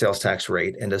applying your sales tax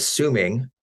rate and assuming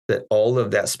that all of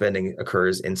that spending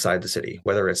occurs inside the city,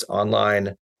 whether it's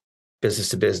online, business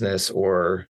to business,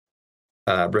 or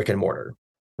brick and mortar,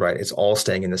 right? It's all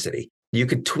staying in the city. You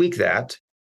could tweak that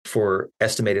for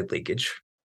estimated leakage.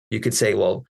 You could say,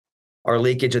 well, our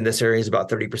leakage in this area is about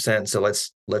 30%. So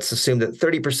let's assume that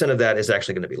 30% of that is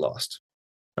actually going to be lost.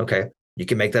 Okay. You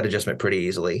can make that adjustment pretty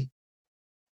easily,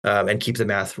 and keep the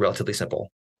math relatively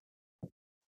simple.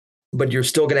 But you're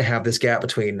still going to have this gap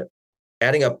between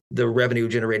adding up the revenue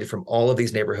generated from all of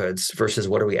these neighborhoods versus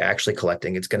what are we actually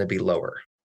collecting. It's going to be lower.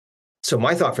 So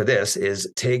my thought for this is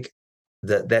take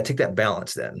that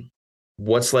balance then,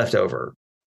 what's left over,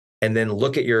 and then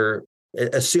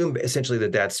assume essentially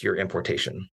that that's your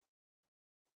importation.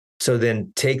 So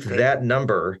then take that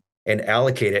number and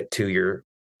allocate it to your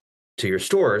to your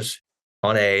stores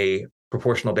on a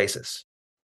proportional basis.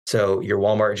 So your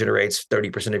Walmart generates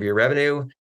 30% of your revenue.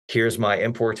 Here's my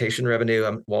importation revenue.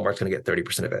 Walmart's going to get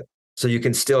 30% of it. So you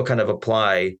can still kind of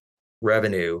apply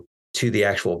revenue to the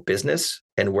actual business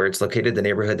and where it's located, the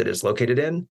neighborhood that it's located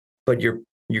in, but you're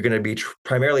going to be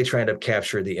primarily trying to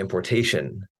capture the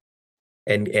importation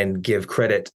and give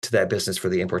credit to that business for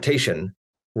the importation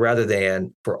rather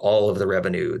than for all of the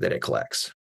revenue that it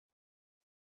collects.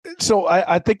 So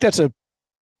I think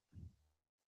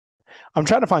I'm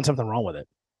trying to find something wrong with it,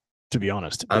 to be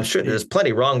honest. I'm sure there's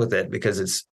plenty wrong with it because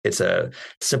it's a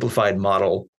simplified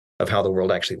model of how the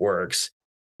world actually works.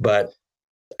 But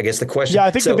I guess the question. Yeah,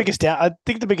 I think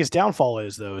the biggest downfall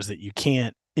is that you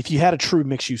can't, if you had a true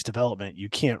mixed use development, you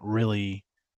can't really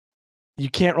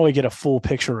get a full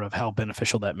picture of how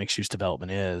beneficial that mixed use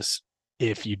development is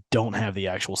if you don't have the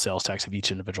actual sales tax of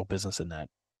each individual business in that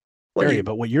area.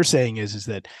 But what you're saying is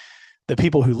that the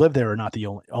people who live there are not the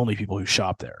only people who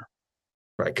shop there.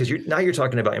 Right. Because now you're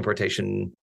talking about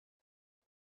importation,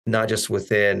 not just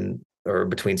within or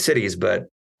between cities, but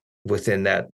within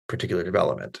that particular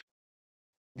development.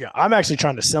 Yeah, I'm actually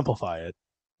trying to simplify it,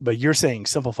 but you're saying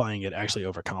simplifying it actually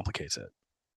overcomplicates it,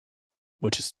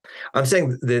 which is. I'm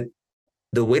saying that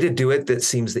the way to do it that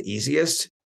seems the easiest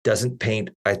doesn't paint,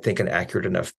 I think, an accurate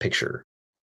enough picture.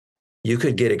 You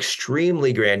could get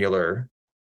extremely granular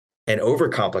and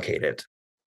overcomplicate it,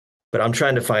 but I'm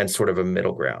trying to find sort of a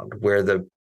middle ground where the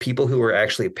people who are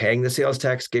actually paying the sales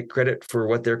tax get credit for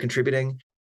what they're contributing,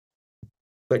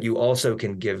 but you also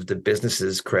can give the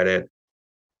businesses credit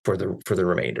for the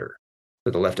remainder, for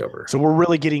the leftover. So we're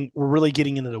really getting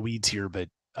into the weeds here, but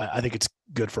I think it's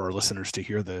good for our listeners to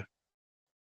hear the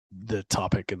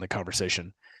topic and the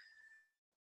conversation.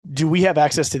 Do we have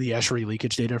access to the ASHRAE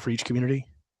leakage data for each community?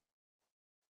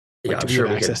 Yeah, do we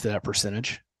have access to that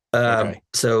percentage? Okay.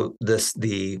 So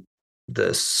the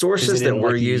sources that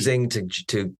we're using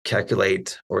to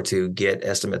calculate or to get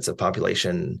estimates of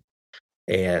population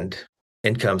and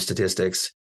income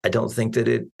statistics, I don't think that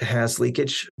it has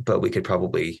leakage, but we could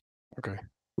probably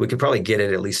get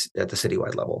it at least at the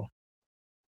citywide level.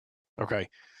 Okay.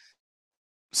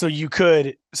 So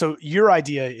your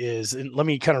idea is, and let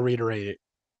me kind of reiterate it,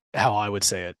 how I would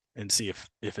say it and see if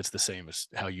it's the same as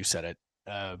how you said it.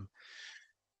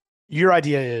 Your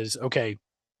idea is, okay,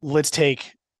 let's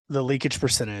take the leakage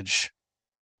percentage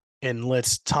and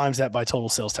let's times that by total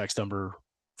sales tax number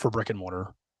for brick and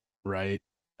mortar, right?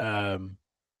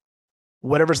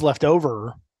 Whatever's left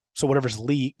over, so whatever's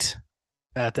leaked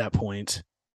at that point.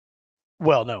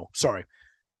 Well, no, sorry.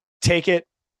 Take it,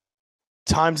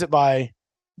 times it by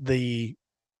the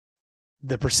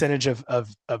percentage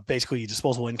of basically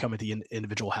disposable income at the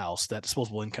individual house. That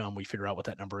disposable income, we figure out what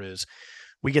that number is.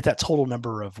 We get that total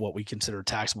number of what we consider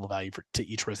taxable value to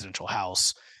each residential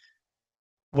house.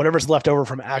 Whatever's left over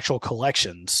from actual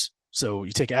collections. So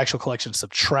you take actual collections,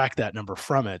 subtract that number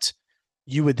from it.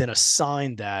 You would then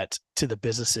assign that to the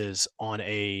businesses on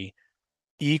a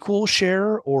equal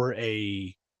share or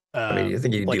a. I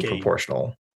think you do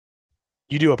proportional.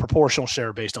 You do a proportional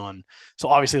share based on, so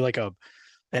obviously like an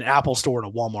Apple store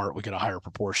and a Walmart, we get a higher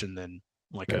proportion than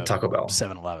like a Taco Bell,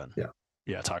 7-Eleven.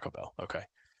 Yeah, Taco Bell. Okay.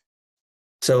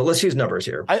 So let's use numbers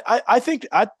here. I think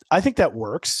that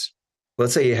works.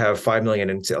 Let's say you have 5 million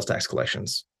in sales tax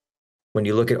collections. When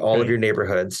you look at all of your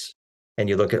neighborhoods and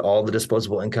you look at all the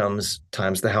disposable incomes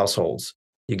times the households,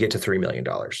 you get to $3 million.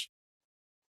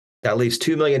 That leaves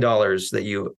 $2 million that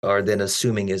you are then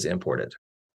assuming is imported.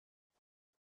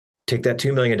 Take that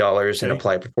 $2 million and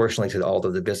apply it proportionally to all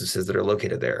of the businesses that are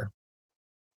located there.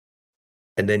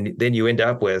 And then you end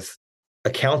up with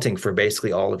accounting for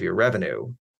basically all of your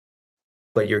revenue,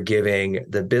 but you're giving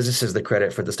the businesses the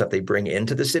credit for the stuff they bring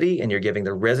into the city, and you're giving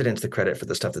the residents the credit for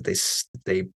the stuff that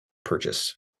they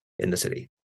purchase in the city.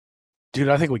 Dude,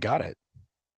 I think we got it.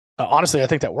 Honestly, I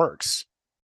think that works.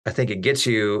 I think it gets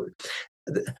you.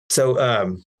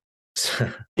 So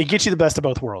it gets you the best of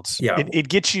both worlds. Yeah. It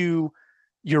gets you,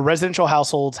 your residential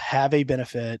households have a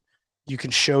benefit. You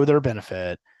can show their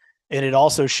benefit. And it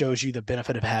also shows you the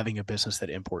benefit of having a business that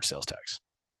imports sales tax.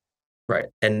 Right.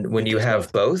 And when you have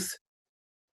both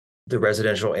the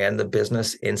residential and the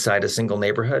business inside a single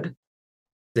neighborhood,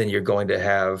 then you're going to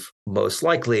have most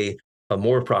likely a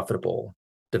more profitable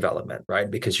development, right?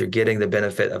 Because you're getting the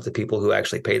benefit of the people who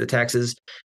actually pay the taxes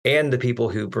and the people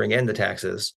who bring in the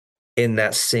taxes in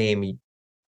that same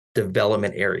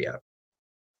development area.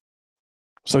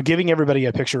 So giving everybody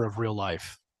a picture of real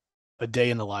life, a day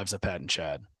in the lives of Pat and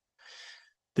Chad.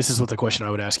 This is what the question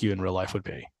I would ask you in real life would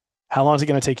be. How long is it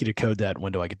going to take you to code that?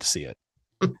 When do I get to see it?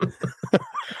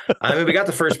 I mean, we got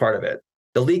the first part of it.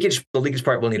 The leakage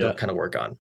part we'll need to kind of work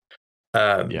on.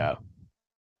 Um,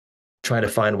 trying to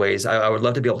find ways. I would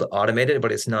love to be able to automate it,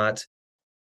 but it's not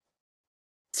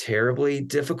terribly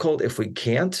difficult if we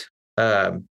can't.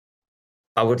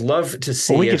 I would love to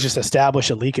see. Well, we could just establish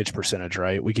a leakage percentage,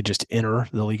 right? We could just enter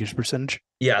the leakage percentage.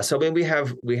 Yeah. So I mean, we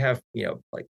have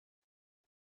like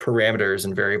parameters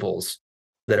and variables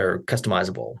that are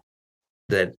customizable.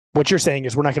 That what you're saying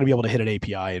is we're not going to be able to hit an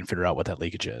API and figure out what that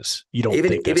leakage is. You don't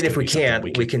even think if we can,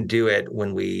 we can do it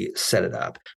when we set it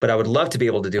up. But I would love to be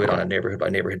able to do it on a neighborhood by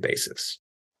neighborhood basis.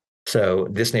 So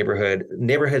this neighborhoods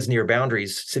near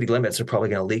boundaries, city limits are probably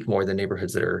going to leak more than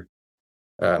neighborhoods that are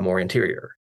more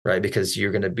interior, right? Because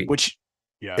you're going to be,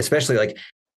 especially like,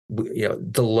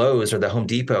 the Lowe's or the Home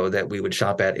Depot that we would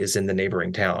shop at is in the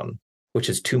neighboring town, which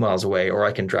is 2 miles away, or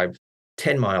I can drive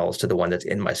 10 miles to the one that's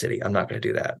in my city. I'm not going to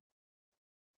do that.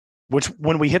 Which,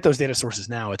 when we hit those data sources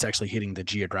now, it's actually hitting the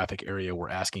geographic area we're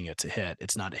asking it to hit.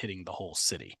 It's not hitting the whole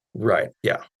city. Right.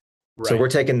 Yeah. Right. So we're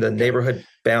taking the neighborhood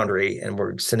boundary and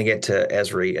we're sending it to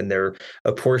Esri, and they're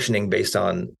apportioning based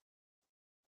on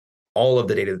all of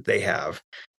the data that they have,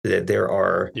 that there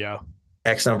are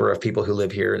X number of people who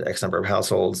live here, X number of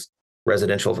households,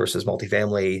 residential versus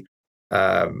multifamily,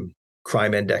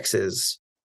 crime indexes.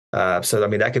 So, I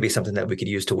mean, that could be something that we could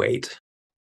use to weight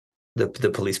the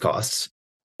police costs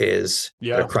is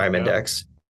a crime index.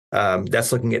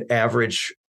 That's looking at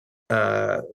average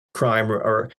crime,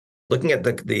 or looking at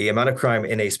the amount of crime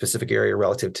in a specific area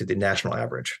relative to the national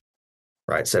average,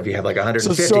 right? So if you have like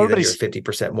 150, then you're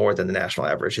 50% more than the national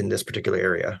average in this particular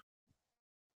area.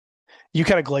 You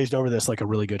kind of glazed over this like a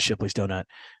really good Shipley's donut,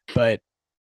 but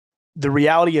the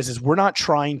reality is we're not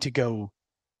trying to go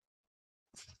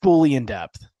fully in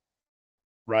depth,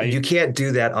 right? You can't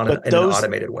do that in an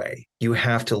automated way. You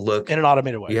have to look in an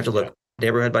automated way. You have to look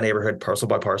neighborhood by neighborhood, parcel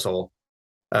by parcel.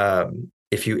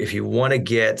 If you want to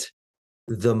get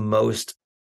the most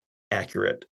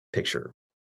accurate picture,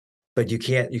 but you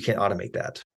can't automate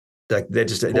that. Like that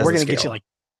just it doesn't we're going to scale. get you like,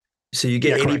 so you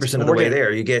get 80% of the way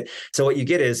there. So what you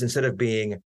get is, instead of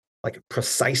being like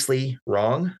precisely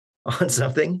wrong on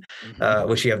something,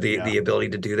 which you have the ability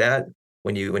to do that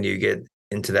when you get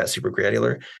into that super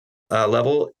granular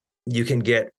level, you can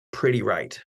get pretty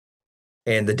right.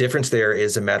 And the difference there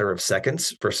is a matter of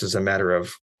seconds versus a matter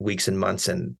of weeks and months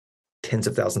and tens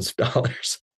of thousands of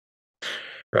dollars.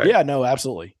 Right. Yeah, no,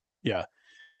 absolutely. Yeah.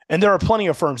 And there are plenty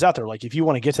of firms out there. Like, if you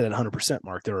want to get to that 100%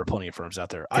 mark, there are plenty of firms out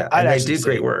there. They do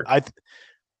great work.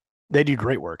 They do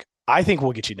great work. I think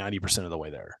we'll get you 90% of the way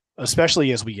there,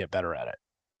 especially as we get better at it.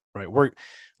 Right. We're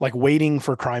like waiting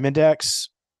for crime index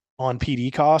on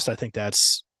PD cost. I think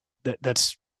that's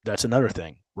another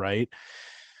thing, right?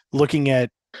 Looking at,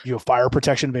 fire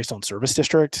protection based on service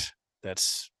district,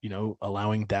 that's,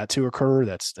 allowing that to occur.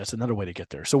 That's another way to get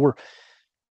there. So we're,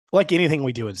 like anything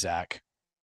we do in Zach,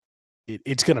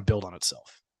 it's going to build on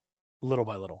itself little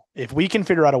by little. If we can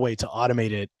figure out a way to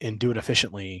automate it and do it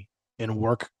efficiently and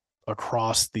work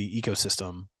across the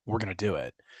ecosystem, we're going to do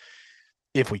it.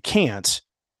 If we can't,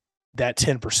 that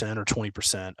 10% or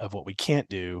 20% of what we can't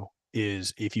do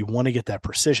is, if you want to get that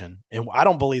precision, and I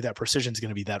don't believe that precision is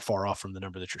going to be that far off from the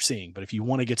number that you're seeing, but if you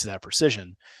want to get to that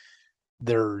precision,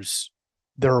 there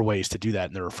are ways to do that.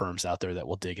 And there are firms out there that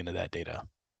will dig into that data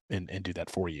and do that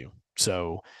for you.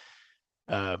 So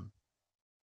I'm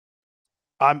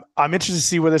interested to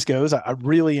see where this goes. I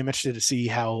really am interested to see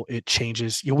how it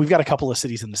changes. We've got a couple of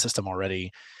cities in the system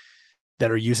already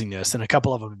that are using this, and a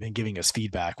couple of them have been giving us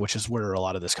feedback, which is where a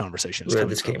lot of this conversation is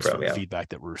coming from. The feedback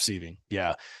that we're receiving.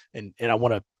 Yeah. And I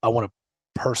want to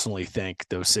personally thank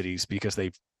those cities, because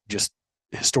they've just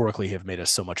historically have made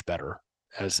us so much better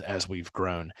as we've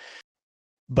grown.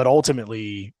 But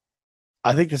ultimately,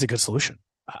 I think that's a good solution.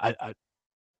 I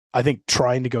think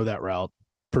trying to go that route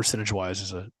percentage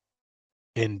wise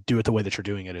and do it the way that you're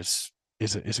doing it is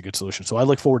a good solution. So I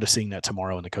look forward to seeing that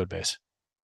tomorrow in the code base.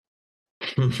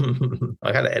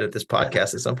 I got to edit this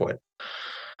podcast at some point.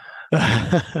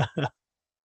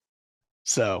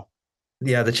 So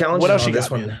yeah, the challenge on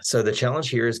this one. So the challenge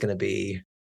here is going to be,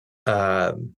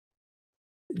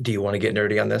 do you want to get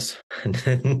nerdy on this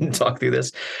and talk through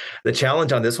this? The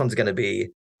challenge on this one's going to be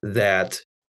that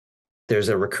there's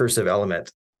a recursive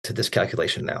element to this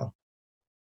calculation now.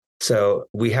 So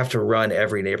we have to run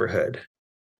every neighborhood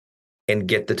and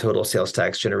get the total sales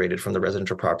tax generated from the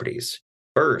residential properties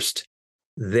first.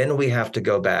 Then we have to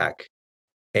go back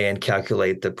and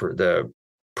calculate the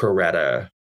pro rata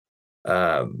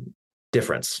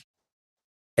difference,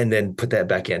 and then put that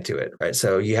back into it, right?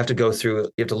 So you have to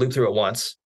loop through it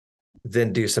once,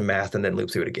 then do some math, and then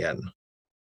loop through it again.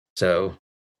 So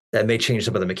that may change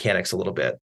some of the mechanics a little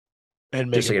bit.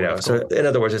 And just so you know. So in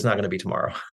other words, it's not going to be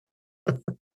tomorrow.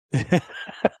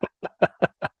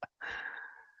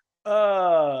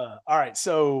 All right.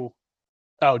 So,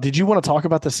 did you want to talk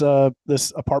about this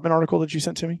apartment article that you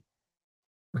sent to me?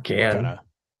 We can.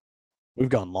 We've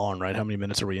gone long, right? How many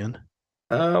minutes are we in?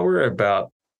 We're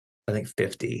about, I think,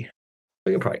 50.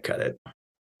 We can probably cut it.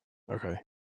 Okay.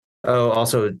 Oh,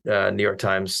 also, New York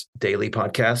Times Daily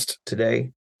podcast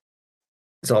today.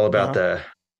 It's all about the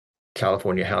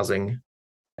California housing,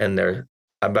 and I'm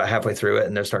about halfway through it,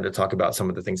 and they're starting to talk about some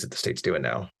of the things that the state's doing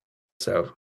now. So,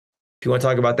 if you want to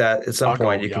talk about that at some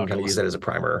point, you can kind of use that as a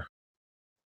primer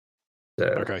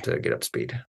to get up to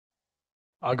speed.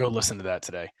 I'll go listen to that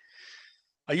today.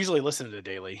 I usually listen to the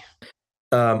Daily.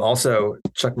 Also,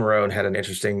 Chuck Marohn had an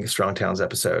interesting Strong Towns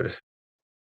episode,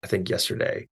 I think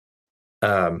yesterday,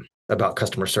 about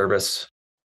customer service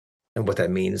and what that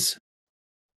means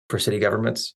for city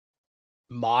governments.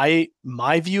 My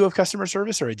view of customer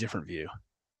service, or a different view?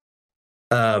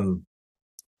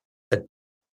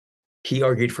 He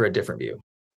argued for a different view.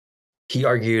 He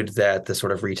argued that the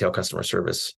sort of retail customer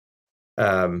service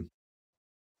can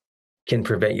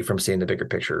prevent you from seeing the bigger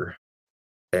picture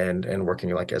and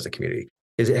working like as a community.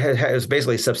 It has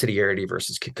basically subsidiarity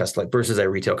versus a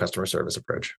retail customer service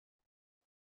approach.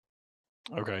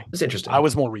 Okay, it's interesting. I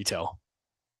was more retail.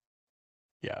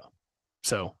 Yeah.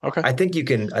 So okay, I think you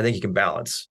can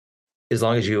balance as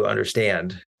long as you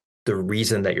understand the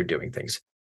reason that you're doing things.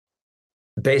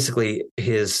 Basically,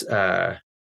 his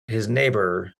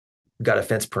neighbor got a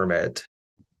fence permit,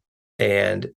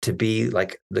 and to be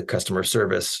like the customer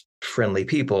service friendly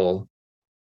people,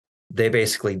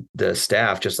 the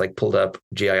staff just like pulled up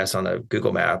GIS on a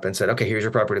Google map and said, okay, here's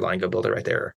your property line, go build it right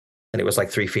there. And it was like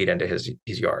 3 feet into his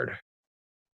yard.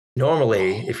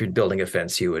 Normally, if you're building a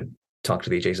fence, you would talk to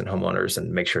the adjacent homeowners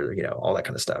and make sure, all that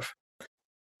kind of stuff.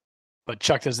 But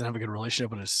Chuck doesn't have a good relationship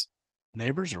with his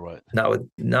neighbors, or what? Not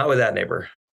with that neighbor.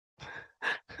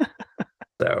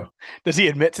 So does he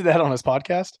admit to that on his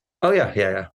podcast? Oh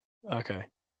yeah. Okay.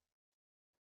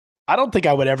 I don't think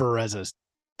I would ever, as a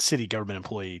city government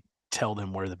employee, tell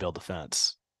them where to build the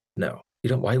fence. No, you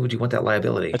don't. Why would you want that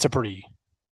liability? That's pretty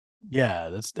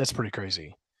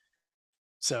crazy.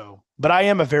 So, but I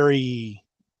am a very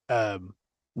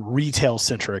retail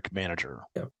centric manager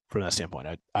from that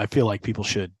standpoint. I feel like people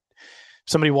should,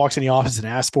 somebody walks in the office and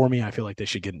asks for me, I feel like they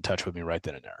should get in touch with me right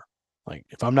then and there. Like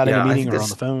if I'm not in a meeting or on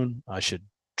the phone, I should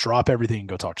drop everything and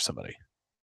go talk to somebody.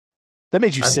 That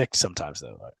made you sick sometimes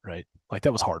though, right? Like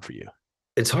that was hard for you.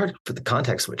 It's hard for the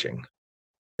context switching.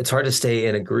 It's hard to stay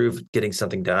in a groove getting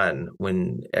something done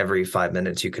when every 5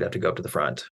 minutes you could have to go up to the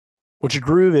front. Which a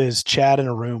groove is Chad in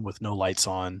a room with no lights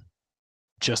on,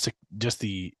 just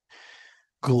the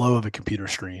glow of a computer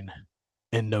screen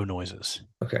and no noises.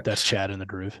 Okay. That's Chad in the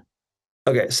groove.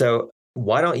 Okay. So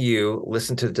why don't you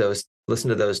listen to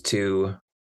those 2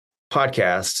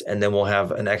 podcasts, and then we'll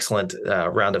have an excellent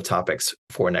round of topics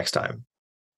for next time.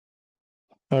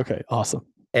 Okay. Awesome.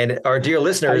 And our dear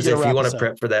listeners, if you want to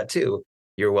prep for that too,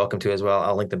 you're welcome to as well.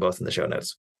 I'll link them both in the show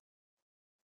notes.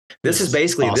 This is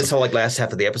basically awesome. This whole last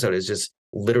half of the episode has just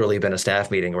literally been a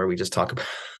staff meeting where we just talk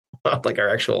about like our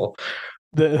actual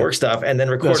work stuff and then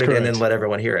record it and then let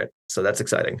everyone hear it. So that's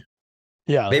exciting.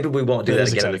 Yeah. Maybe we won't do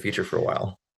that again in the future for a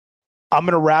while. I'm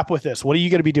going to wrap with this. What are you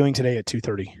going to be doing today at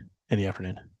 2:30 in the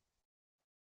afternoon?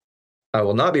 I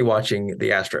will not be watching the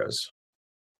Astros.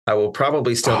 I will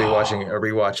probably still be watching a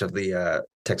rewatch of the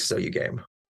Texas OU game.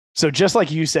 So just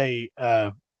like you say,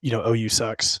 OU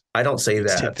sucks. I don't say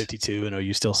that. 10-52 and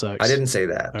OU still sucks. I didn't say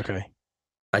that. Okay.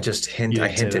 I just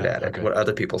hinted at it. What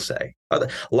other people say.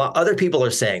 Other people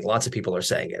are saying. Lots of people are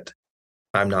saying it.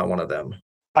 I'm not one of them.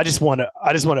 I just want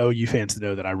OU fans to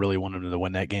know that I really want them to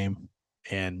win that game,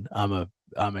 and I'm a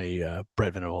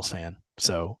Brett Venables fan.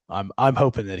 So I'm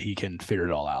hoping that he can figure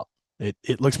it all out.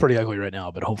 It looks pretty ugly right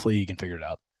now, but hopefully he can figure it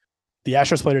out. The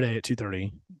Astros play today at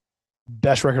 2:30.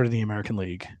 Best record in the American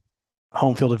League.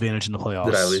 Home field advantage in the playoffs.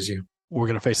 Did I lose you? We're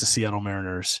going to face the Seattle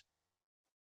Mariners.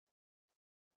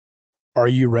 Are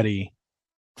you ready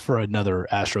for another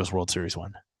Astros World Series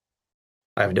win?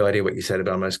 I have no idea what you said,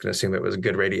 but I'm just going to assume it was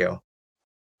good radio.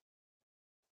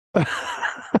 Can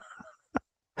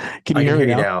you hear me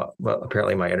now? Well,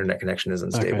 apparently my internet connection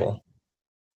isn't stable.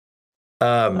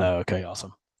 Okay,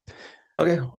 awesome.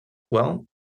 Okay, well,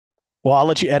 I'll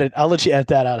let you edit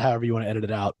that out however you want to edit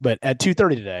it out. But at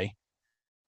 2:30 today,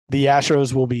 the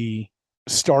Astros will be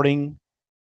starting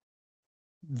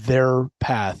their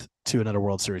path to another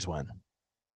World Series win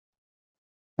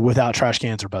without trash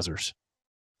cans or buzzers.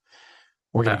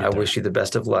 I wish you the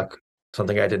best of luck.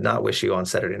 Something I did not wish you on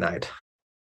Saturday night.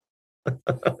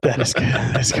 That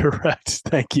is correct.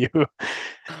 Thank you.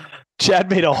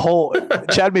 Chad made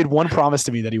one promise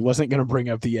to me that he wasn't going to bring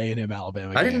up the A&M Alabama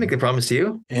game. I didn't make the promise to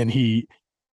you. And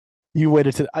you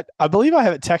waited to, I believe I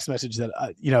have a text message that,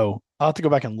 I'll have to go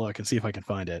back and look and see if I can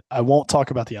find it. I won't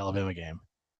talk about the Alabama game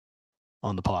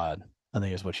on the pod, I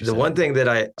think is what you said. The one thing that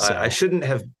I shouldn't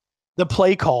have. The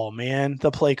play call, man. The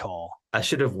play call. I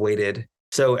should have waited.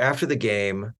 So after the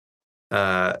game,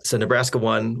 so Nebraska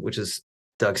won, which is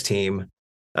Doug's team.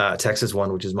 Texas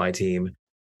won, which is my team.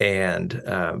 And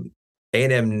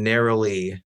A&M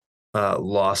narrowly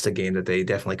lost a game that they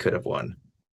definitely could have won.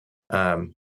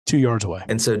 2 yards away.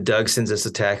 And so Doug sends us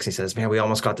a text. He says, man, we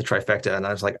almost got the trifecta. And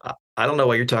I was like, I don't know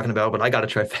what you're talking about, but I got a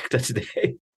trifecta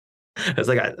today. I was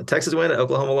like, Texas win,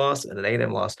 Oklahoma lost, and an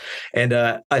A&M lost. And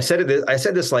I said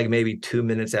this like maybe 2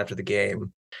 minutes after the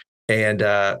game. And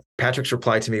Patrick's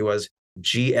reply to me was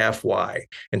GFY.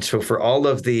 And so for all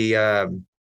of the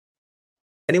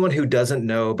anyone who doesn't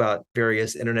know about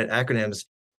various internet acronyms,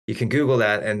 you can Google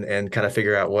that and kind of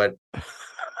figure out what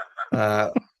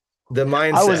the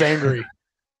mindset.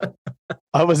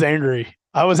 I was angry.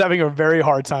 I was having a very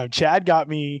hard time. Chad got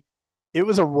me. It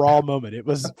was a raw moment. It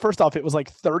was, first off, it was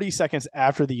like 30 seconds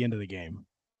after the end of the game,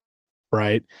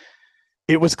 right?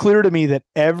 It was clear to me that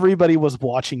everybody was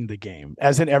watching the game,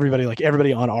 as in everybody, like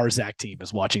everybody on our Zach team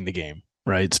is watching the game,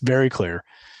 right? It's very clear.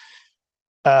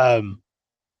 And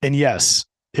yes,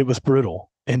 it was brutal.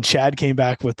 And Chad came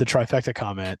back with the trifecta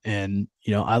comment, and,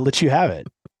 I let you have it,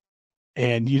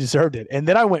 and you deserved it. And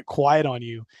then I went quiet on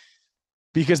you,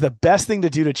 because the best thing to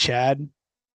do to Chad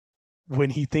when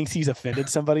he thinks he's offended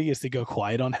somebody is to go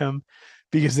quiet on him,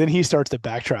 because then he starts to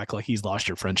backtrack like he's lost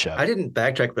your friendship. I didn't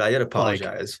backtrack, but I did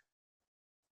apologize.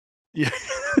 Yeah.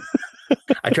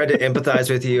 I tried to empathize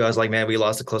with you. I was like, man, we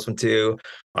lost a close one too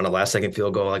on a last second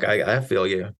field goal. Like, I feel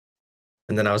you.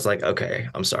 And then I was like, okay,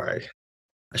 I'm sorry.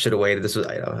 I should have waited.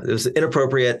 It was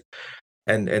inappropriate.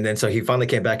 And then so he finally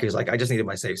came back. He was like, I just needed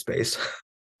my safe space.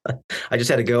 I just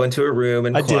had to go into a room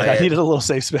and quiet. I needed a little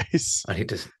safe space. I need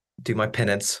to do my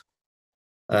penance.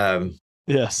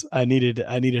 Yes, I needed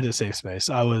a safe space.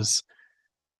 I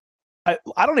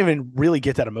don't even really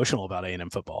get that emotional about A&M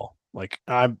football. Like,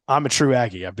 I'm a true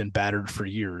Aggie. I've been battered for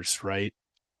years, right?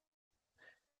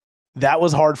 That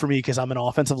was hard for me because I'm an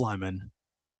offensive lineman.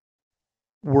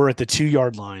 We're at the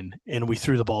 2-yard line and we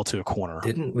threw the ball to a corner.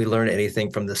 Didn't we learn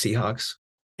anything from the Seahawks?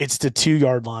 It's the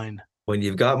 2-yard line. When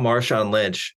you've got Marshawn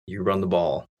Lynch, you run the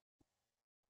ball.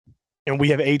 And we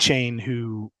have A-Chain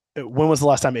who, when was the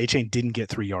last time A-Chain didn't get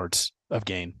 3 yards of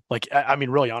gain? Like, I mean,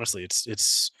 really, honestly,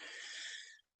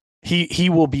 he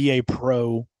will be a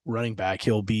pro running back.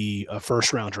 He'll be a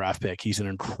first-round draft pick. He's an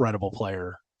incredible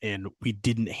player, and we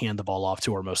didn't hand the ball off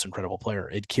to our most incredible player.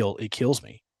 It kills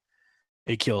me.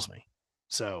 It kills me.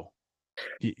 So,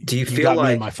 do you feel got like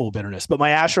me in my full bitterness? But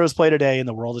my Astros play today, and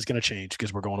the world is going to change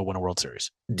because we're going to win a World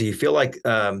Series. Do you feel like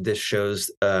this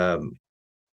shows that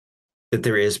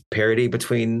there is parity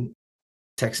between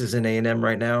Texas and A&M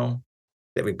right now?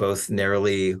 That we both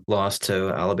narrowly lost to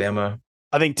Alabama?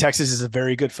 I think Texas is a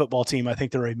very good football team. I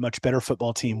think they're a much better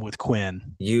football team with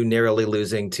Quinn. You narrowly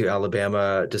losing to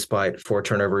Alabama despite 4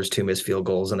 turnovers, 2 missed field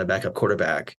goals, and a backup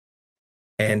quarterback.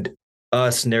 And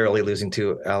us narrowly losing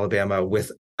to Alabama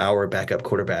with our backup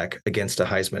quarterback against a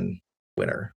Heisman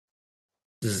winner.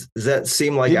 Does that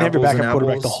seem like you didn't have your backup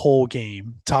quarterback the whole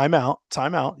game? Timeout.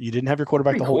 You didn't have your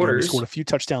quarterback the whole game. You scored a few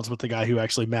touchdowns with the guy who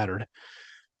actually mattered.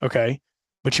 Okay.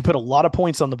 But you put a lot of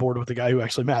points on the board with the guy who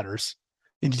actually matters.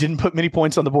 And you didn't put many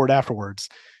points on the board afterwards.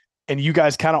 And you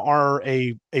guys kind of are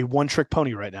a one-trick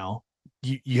pony right now.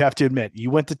 You have to admit,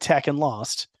 you went to Tech and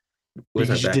lost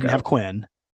because you didn't have Quinn.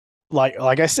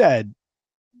 Like I said,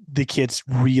 the kid's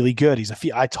really good.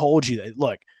 I told you that.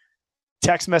 Look,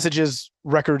 text messages,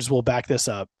 records will back this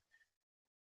up.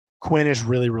 Quinn is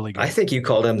really, really good. I think you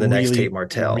called him the next Tate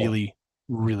Martell. Really,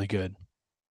 really good.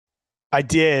 I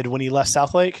did when he left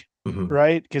Southlake,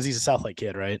 right? Because he's a Southlake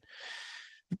kid, right?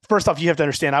 First off, you have to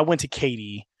understand, I went to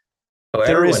Katy.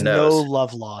 There is no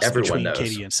love lost between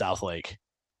Katy and Southlake.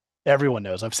 Everyone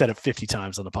knows. I've said it 50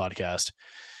 times on the podcast.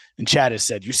 And Chad has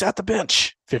said, you sat the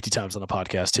bench 50 times on the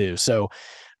podcast too. So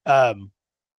there's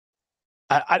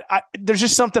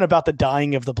just something about the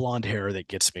dyeing of the blonde hair that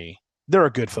gets me. They're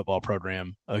a good football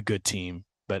program, a good team,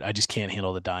 but I just can't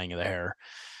handle the dyeing of the hair.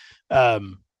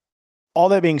 All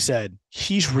that being said,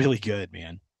 he's really good,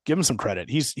 man. Give him some credit.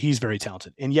 He's very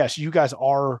talented. And yes, you guys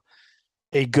are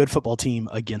a good football team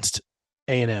against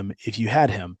A&M if you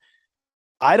had him.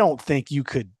 I don't think you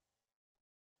could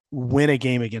win a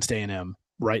game against A&M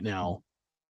right now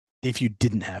if you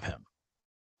didn't have him.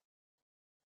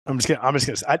 I'm just gonna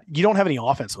say, you don't have any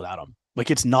offense without him.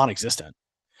 Like, it's non-existent.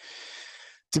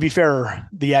 To be fair,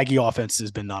 the Aggie offense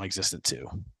has been non-existent too.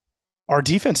 Our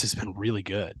defense has been really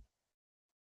good,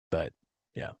 but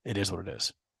yeah, it is what it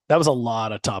is. That was a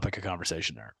lot of topic of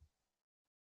conversation there.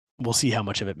 We'll see how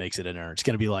much of it makes it in there. It's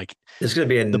going to be like there's going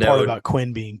to be a the part about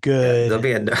Quinn being good. There'll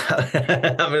be a.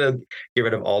 I'm going to get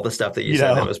rid of all the stuff that you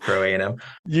said that was pro A&M.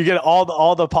 You get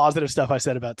all the positive stuff I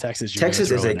said about Texas.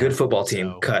 Texas is a good football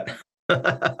team. So. Cut.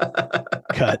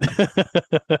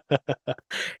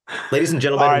 Ladies and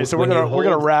gentlemen, all right, so we're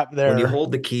gonna wrap there. When you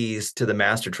hold the keys to the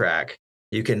master track,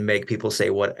 you can make people say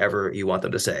whatever you want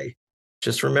them to say.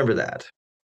 Just remember that.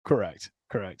 Correct.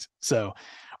 So, all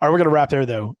right, we're going to wrap there,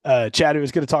 though. Chad, it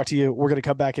was good to talk to you. We're going to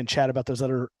come back and chat about those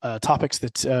other topics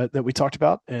that we talked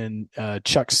about in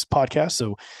Chuck's podcast.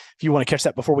 So if you want to catch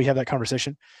that before we have that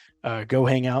conversation, go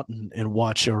hang out and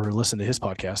watch or listen to his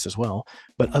podcast as well.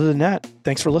 But other than that,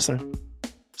 thanks for listening.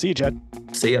 See you, Chad.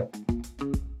 See ya.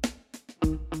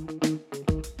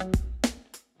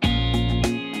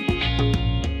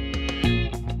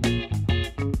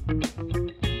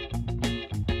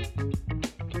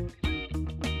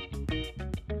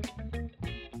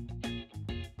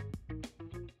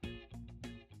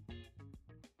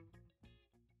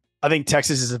 I think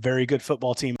Texas is a very good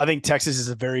football team. I think Texas is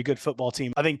a very good football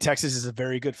team. I think Texas is a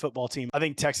very good football team. I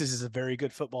think Texas is a very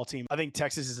good football team. I think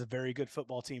Texas is a very good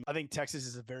football team. I think Texas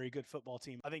is a very good football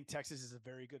team. I think Texas is a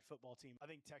very good football team. I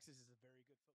think Texas is a very